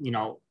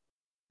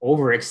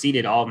 over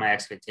exceeded all of my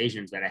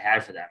expectations that I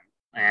had for them.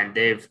 And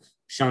they've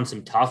shown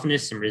some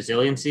toughness, some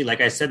resiliency.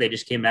 Like I said, they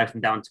just came back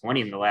from down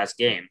 20 in the last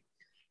game.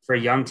 For a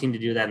young team to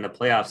do that in the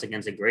playoffs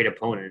against a great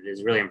opponent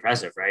is really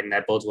impressive, right? And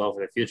that bodes well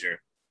for the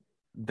future.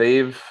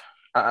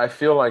 I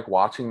feel like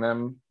watching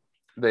them,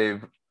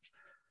 they've,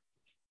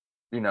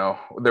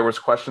 there was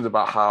questions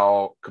about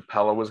how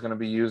Capella was going to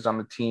be used on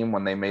the team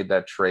when they made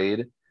that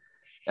trade.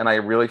 And I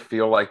really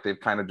feel like they've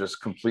kind of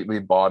just completely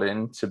bought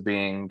into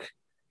being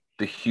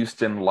the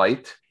Houston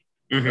Light,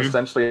 Mm-hmm.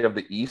 essentially, of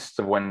the East,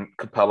 of when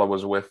Capella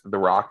was with the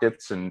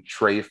Rockets and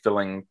Trae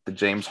filling the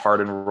James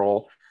Harden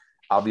role.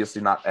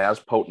 Obviously not as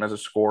potent as a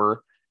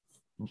scorer,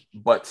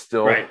 but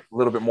still Right. a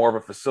little bit more of a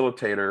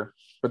facilitator.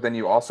 But then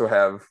you also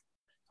have,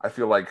 I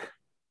feel like,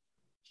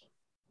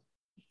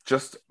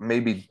 just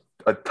maybe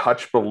a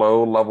touch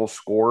below level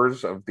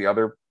scores of the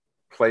other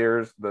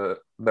players that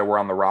were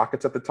on the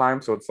Rockets at the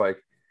time. So it's like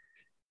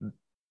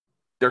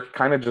they're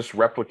kind of just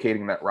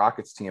replicating that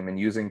Rockets team and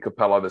using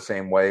Capella the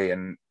same way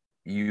and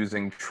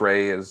using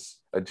Trae as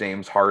a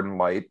James Harden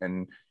light.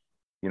 And,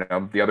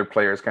 the other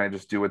players kind of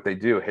just do what they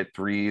do, hit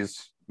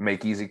threes,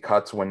 make easy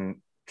cuts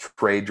when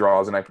Trae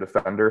draws an extra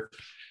defender.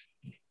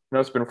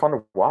 It's been fun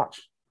to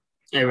watch.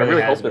 It I really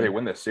really has hope that they been.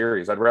 win this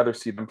series. I'd rather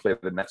see them play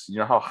the Nets. You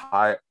know how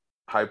high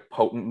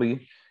potent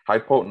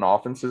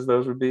offenses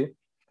those would be?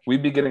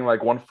 We'd be getting like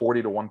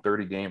 140 to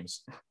 130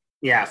 games.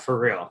 Yeah, for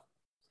real.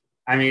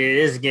 I mean, it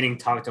is getting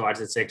tough to watch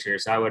the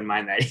Sixers, so I wouldn't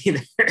mind that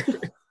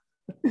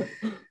either.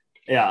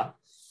 Yeah.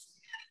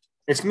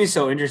 It's going to be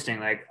so interesting.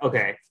 Like,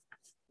 okay.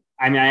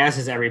 I mean, I ask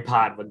this every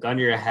pod, but gun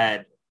to your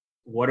head,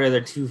 what are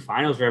the two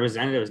finals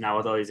representatives now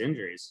with all these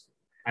injuries?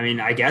 I mean,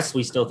 I guess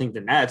we still think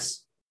the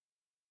Nets,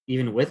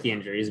 even with the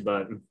injuries,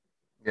 but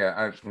Yeah,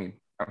 I mean,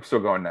 I'm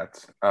still going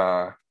Nets.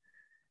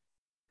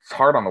 It's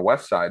hard on the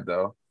West side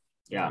though.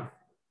 yeah.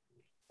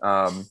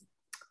 Um,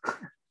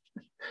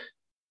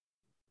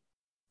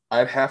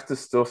 I'd have to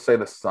still say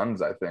the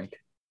Suns. I think.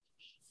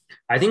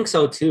 I think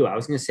so too. I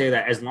was going to say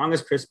that as long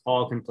as Chris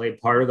Paul can play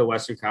part of the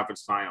Western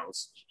Conference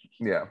Finals,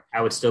 Yeah,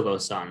 I would still go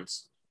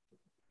Suns.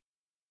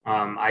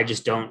 I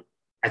just don't.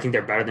 I think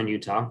they're better than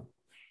Utah.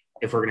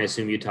 If we're going to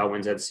assume Utah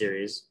wins that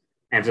series,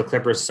 and if the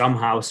Clippers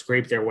somehow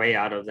scrape their way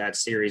out of that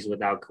series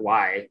without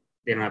Kawhi,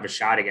 they don't have a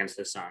shot against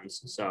the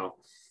Suns. So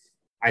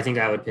I think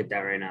I would pick that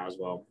right now as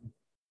well.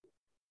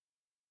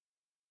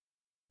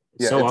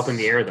 It's yeah, so up in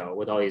the it's air though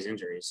with all these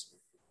injuries.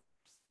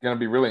 gonna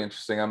be really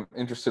interesting. I'm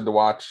interested to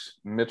watch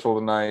Mitchell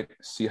tonight,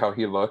 see how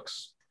he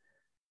looks.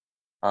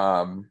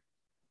 Um,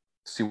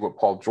 see what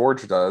Paul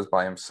George does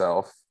by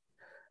himself,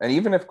 and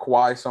even if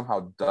Kawhi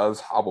somehow does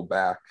hobble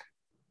back,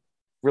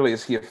 really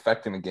is he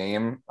affecting the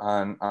game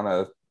on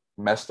a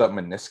messed up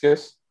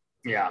meniscus?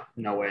 Yeah,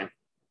 no way.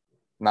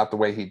 Not the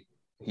way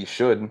he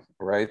should,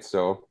 right?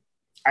 So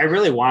I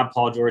really want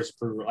Paul George to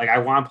prove, like, I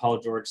want Paul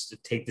George to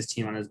take this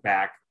team on his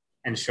back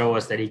and show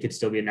us that he could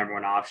still be a number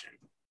one option.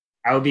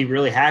 I would be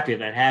really happy if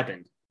that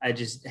happened. I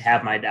just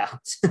have my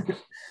doubts.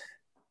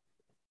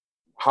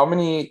 how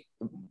many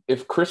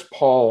if Chris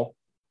Paul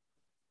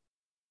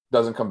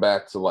doesn't come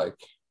back to like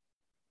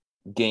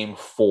game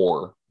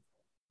 4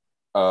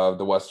 of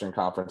the Western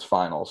Conference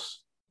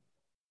Finals,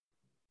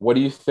 what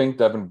do you think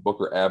Devin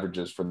Booker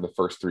averages for the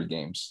first 3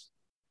 games?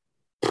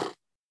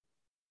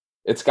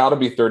 It's got to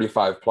be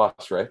 35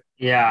 plus, right?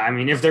 Yeah, I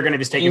mean, if they're going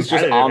to stay He's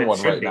competitive, just on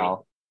one right be.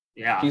 now.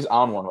 Yeah, he's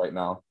on one right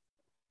now.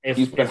 If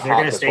he's been they're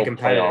going to stay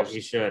competitive, playoffs. he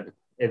should.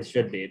 It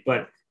should be.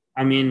 But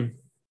I mean,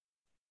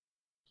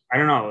 I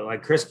don't know.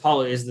 Like Chris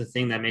Paul is the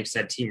thing that makes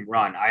that team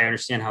run. I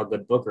understand how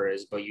good Booker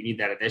is, but you need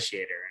that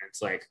initiator. And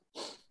it's like,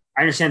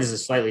 I understand this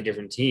is a slightly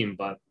different team,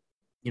 but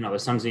the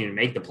Suns didn't even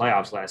make the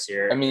playoffs last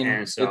year. I mean,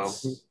 and so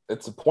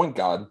it's a point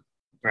guard,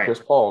 right? Chris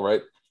Paul,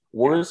 right?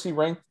 Where is he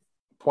ranked?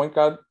 Point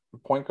guard,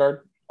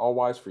 all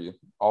wise for you,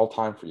 all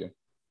time for you.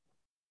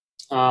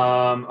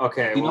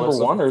 Okay. Is he number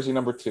 1 or is he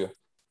number 2?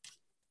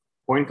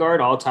 Point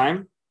guard all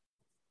time.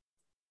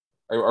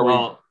 Are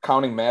we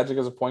counting Magic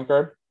as a point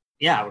guard?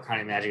 Yeah, we're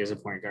counting Magic as a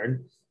point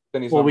guard.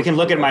 Then he's we can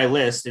look at my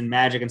list, and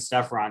Magic and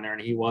Steph were on there,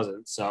 and he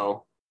wasn't.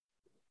 So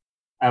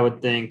I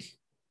would think.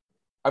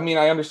 I mean,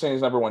 I understand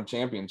he's never won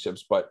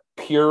championships, but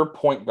pure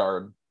point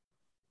guard,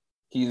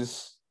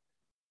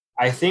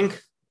 I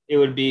think it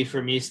would be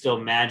for me still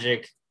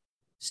Magic,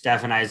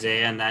 Steph, and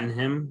Isaiah, and then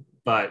him.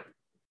 But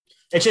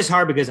it's just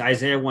hard because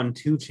Isaiah won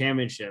 2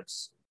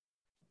 championships,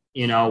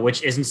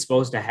 which isn't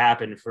supposed to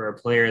happen for a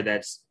player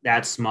that's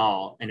that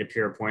small and a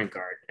pure point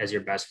guard as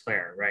your best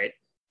player, right?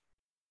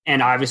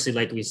 And obviously,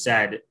 like we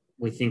said,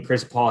 we think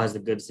Chris Paul has the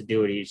goods to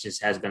do it. He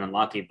just has been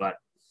unlucky, but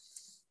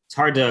it's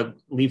hard to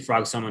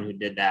leapfrog someone who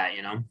did that,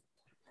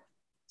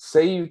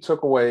 Say you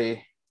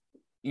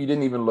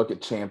didn't even look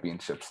at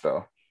championships,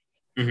 though.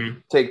 Mm-hmm.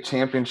 Take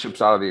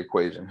championships out of the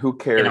equation. Who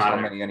cares how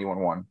many anyone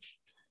won?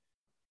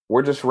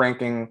 We're just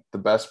ranking the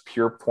best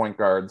pure point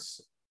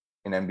guards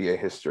in NBA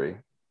history.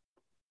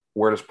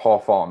 Where does Paul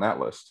fall on that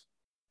list?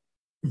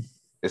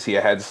 Is he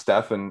ahead of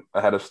Steph and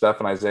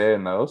Isaiah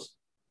in those?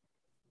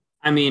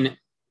 I mean,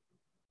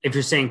 if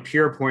you're saying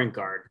pure point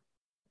guard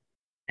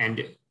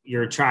and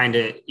you're trying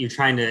to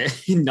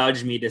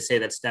nudge me to say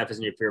that Steph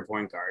isn't your pure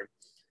point guard,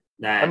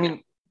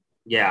 then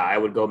I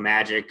would go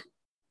Magic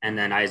and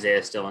then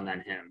Isaiah still and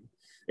then him.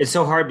 It's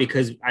so hard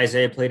because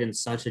Isaiah played in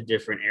such a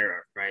different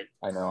era, right?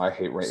 I know. I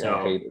hate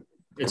it.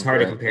 It's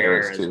hard to compare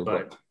eras too,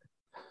 but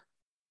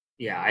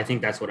yeah, I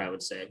think that's what I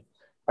would say.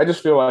 I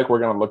just feel like we're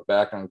going to look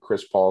back on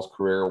Chris Paul's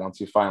career once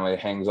he finally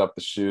hangs up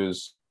the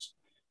shoes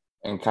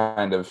and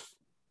kind of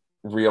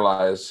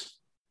realize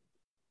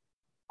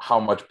how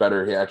much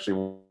better he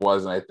actually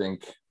was. And I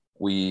think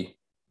we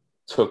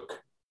took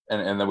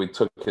and then we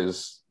took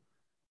his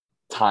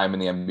time in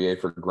the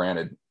NBA for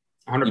granted,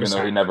 100%. Even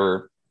though he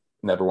never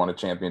won a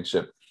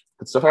championship.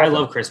 I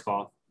love Chris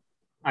Paul.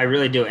 I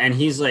really do. And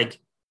he's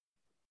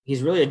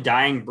really a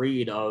dying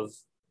breed of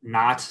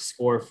not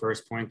score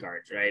first point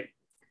guards, right?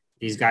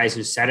 These guys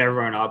who set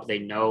everyone up, they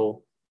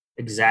know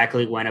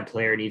exactly when a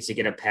player needs to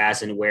get a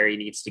pass and where he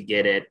needs to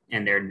get it,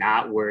 and they're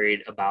not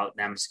worried about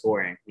them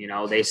scoring.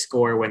 They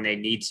score when they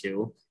need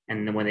to,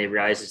 and then when they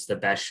realize it's the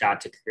best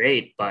shot to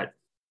create. But,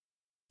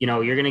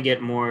 you're going to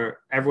get more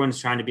 – everyone's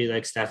trying to be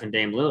like Steph and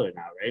Dame Lillard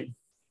now, right?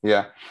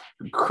 Yeah.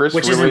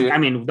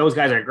 Those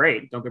guys are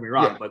great. Don't get me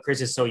wrong, but Chris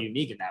is so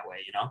unique in that way,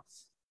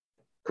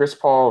 Chris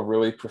Paul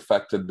really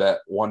perfected that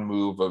one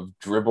move of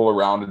dribble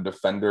around a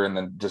defender and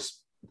then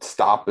just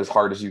stop as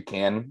hard as you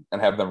can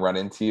and have them run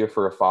into you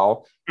for a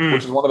foul,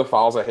 which is one of the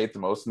fouls I hate the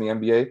most in the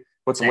NBA.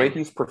 But the way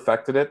he's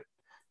perfected it,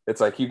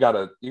 it's like you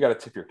gotta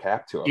tip your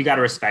cap to him. You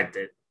gotta respect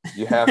it.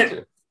 You have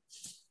to.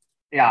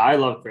 Yeah, I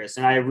love Chris,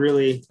 and I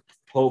really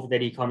hope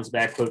that he comes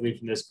back quickly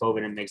from this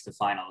COVID and makes the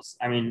finals.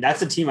 I mean,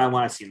 that's a team I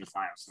want to see in the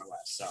finals in the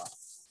West. So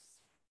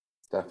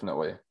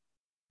definitely.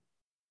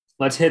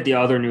 Let's hit the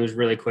other news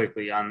really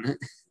quickly on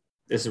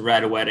this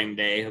red wedding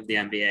day of the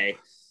NBA.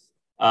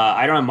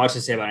 I don't have much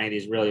to say about any of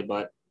these really,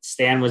 but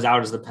Stan was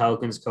out as the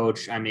Pelicans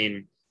coach. I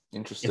mean,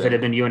 interesting. If it had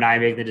been you and I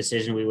make the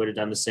decision, we would have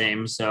done the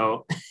same.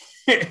 So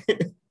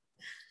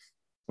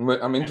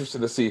I'm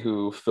interested to see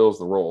who fills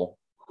the role,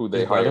 who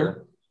they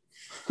hire.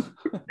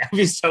 That'd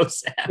be so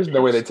sad. There's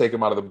no way they take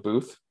him out of the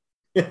booth.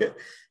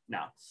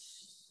 No.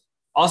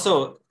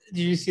 Also,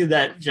 did you see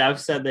that Jeff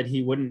said that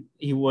he wasn't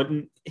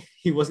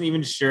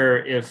even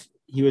sure if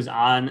he was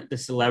on the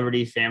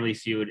Celebrity Family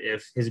Feud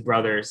if his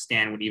brother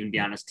Stan would even be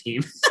on his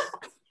team.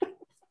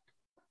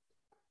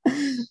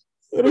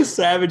 What a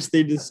savage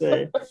thing to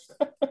say.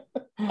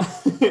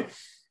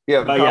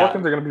 Yeah, the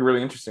Pelicans are going to be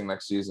really interesting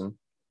next season.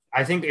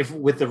 I think if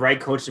with the right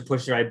coach to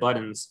push the right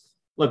buttons.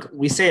 Look,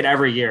 we say it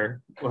every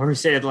year, or we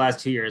say it the last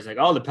 2 years, like,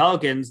 oh, the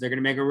Pelicans, they're going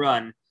to make a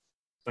run,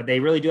 but they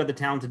really do have the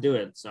talent to do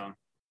it. So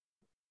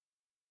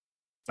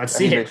let's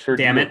see it. Sure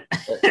damn it.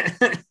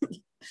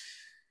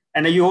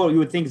 And you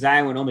would think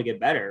Zion would only get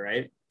better,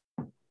 right?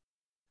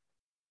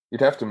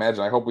 You'd have to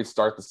imagine. I hope we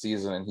start the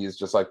season and he's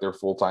just like their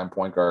full-time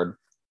point guard.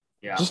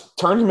 Yeah. Just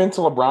turn him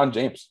into LeBron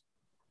James.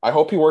 I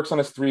hope he works on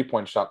his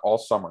three-point shot all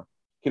summer.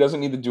 He doesn't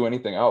need to do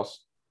anything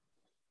else.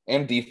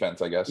 And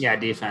defense, I guess. Yeah,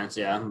 defense,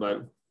 yeah.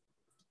 But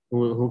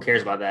who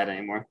cares about that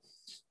anymore?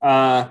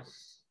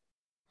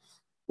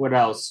 What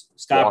else?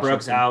 Scott Washington.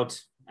 Brooks out.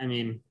 I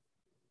mean, It's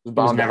he was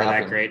bound to never that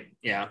happen. great.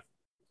 Yeah.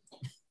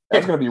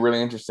 That's going to be really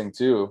interesting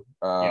too.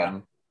 Yeah.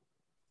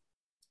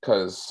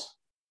 Because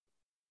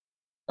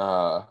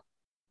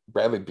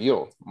Bradley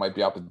Beal might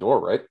be out the door,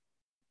 right?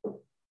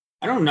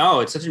 I don't know.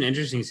 It's such an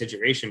interesting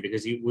situation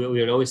because we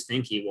would always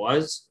think he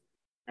was.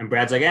 And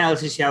Brad's like,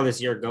 let's just see how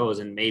this year goes.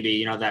 And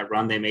maybe, that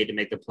run they made to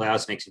make the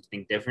playoffs makes him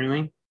think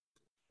differently.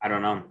 I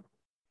don't know.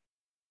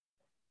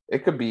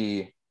 That could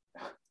be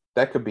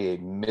a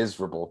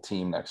miserable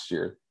team next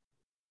year.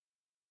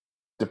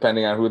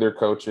 Depending on who their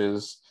coach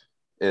is,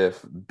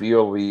 if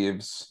Beal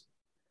leaves,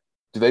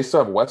 do they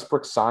still have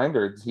Westbrook signed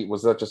or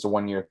was that just a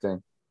 1-year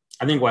thing?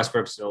 I think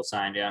Westbrook's still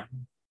signed, yeah.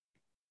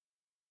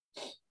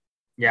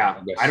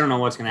 Yeah, I don't know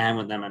what's going to happen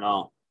with them at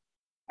all.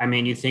 I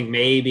mean, you think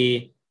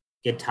maybe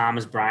get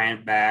Thomas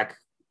Bryant back.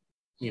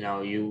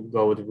 You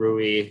go with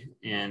Rui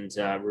and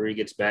Rui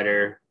gets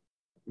better.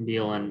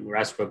 Beal and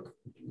Westbrook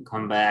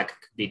come back.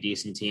 Could be a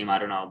decent team. I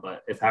don't know.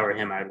 But if I were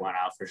him, I'd want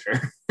out for sure.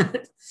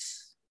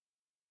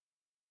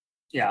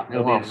 Yeah,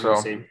 it'll be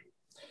interesting to see.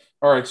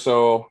 All right,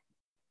 so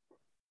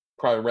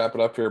probably wrap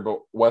it up here. But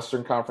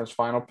Western Conference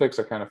final picks,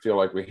 I kind of feel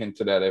like we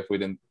hinted at it if we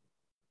didn't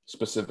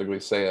specifically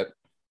say it.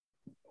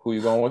 Who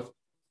you going with?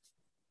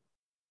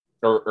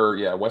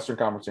 Or Western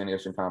Conference and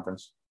Eastern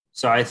Conference.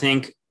 So I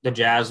think the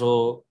Jazz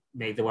will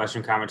make the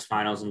Western Conference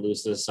Finals and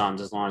lose to the Suns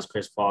as long as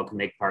Chris Paul can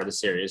make part of the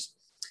series.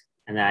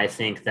 And then I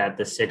think that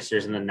the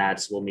Sixers and the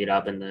Nets will meet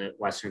up in the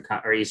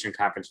Eastern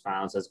Conference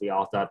Finals as we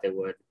all thought they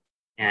would.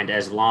 And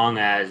as long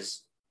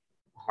as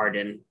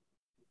Harden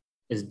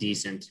is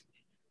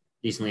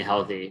decently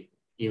healthy,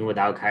 even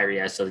without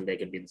Kyrie, I still think they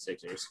could beat the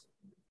Sixers.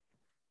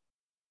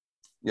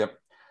 Yep.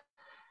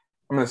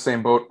 I'm in the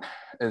same boat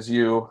as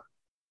you. I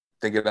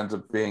think it ends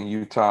up being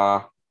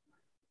Utah,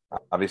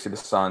 obviously the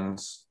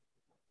Suns,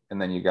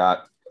 and then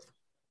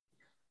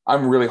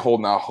I'm really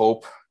holding out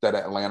hope that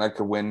Atlanta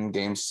could win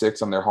Game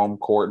 6 on their home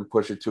court and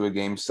push it to a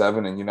Game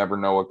 7, and you never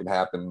know what could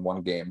happen in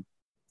one game.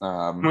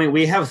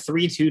 We have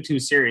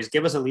 3-2-2 series.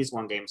 Give us at least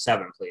one Game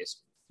 7,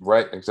 please.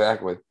 Right,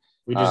 exactly.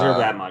 We deserve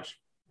that much.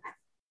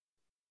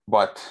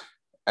 But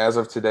as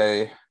of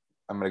today,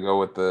 I'm going to go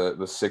with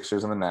the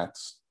Sixers and the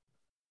Nets.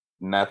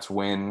 Nets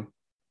win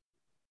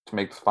to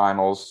make the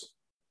finals.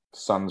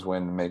 Suns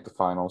win to make the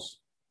finals.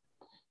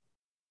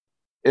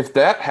 If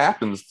that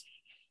happens,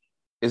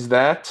 is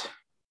that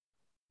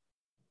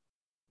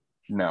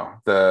no,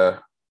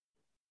 how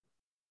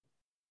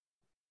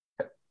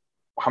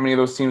many of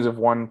those teams have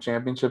won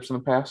championships in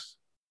the past?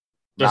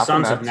 The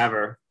Suns have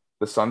never.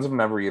 The Suns have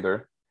never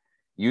either.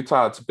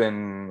 Utah, it's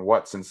been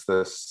since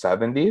the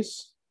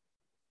 70s?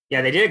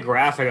 Yeah, they did a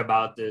graphic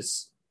about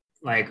this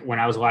like when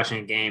I was watching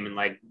a game, and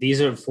like these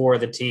are for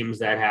the teams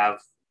that have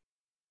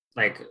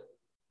like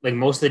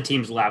most of the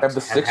teams left have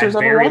had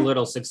very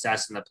little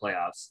success in the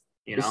playoffs.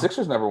 The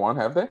Sixers never won,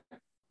 have they?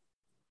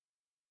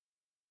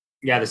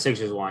 Yeah, the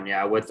Sixers won.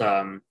 Yeah, with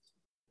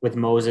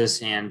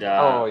Moses and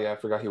I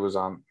forgot he was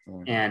on.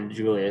 And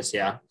Julius.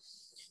 Yeah,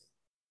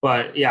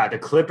 but yeah, the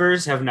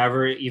Clippers have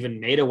never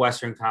even made a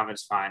Western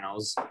Conference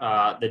Finals.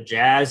 The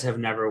Jazz have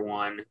never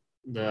won.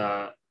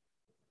 The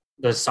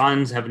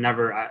Suns have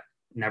never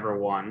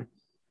won.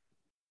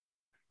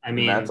 I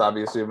mean, that's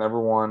obviously have never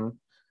won.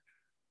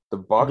 The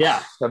Bucks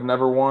have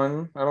never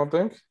won, I don't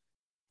think.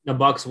 The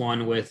Bucks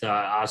won with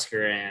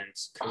Oscar and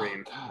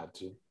Kareem. Oh, God,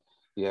 dude.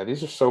 Yeah,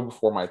 these are so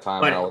before my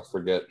time, I always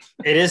forget.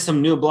 It is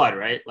some new blood,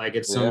 right? Like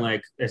it's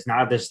it's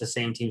not just the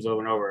same teams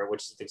over and over,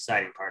 which is the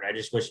exciting part. I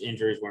just wish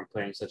injuries weren't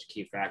playing such a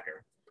key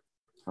factor.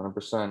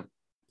 100%.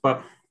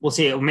 But we'll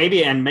see.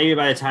 Maybe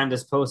by the time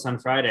this posts on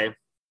Friday,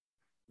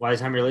 by the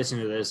time you're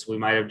listening to this, we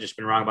might have just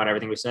been wrong about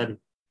everything we said.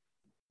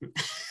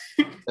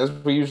 As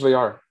we usually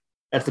are.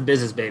 That's the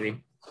business,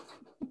 baby.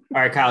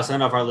 All right, Kyle,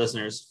 send off our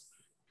listeners.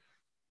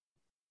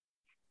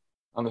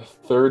 On the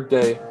third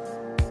day,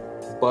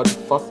 Bud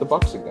fucked the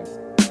Bucks again.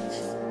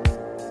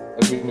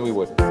 As we knew he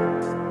would.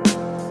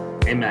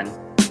 Amen.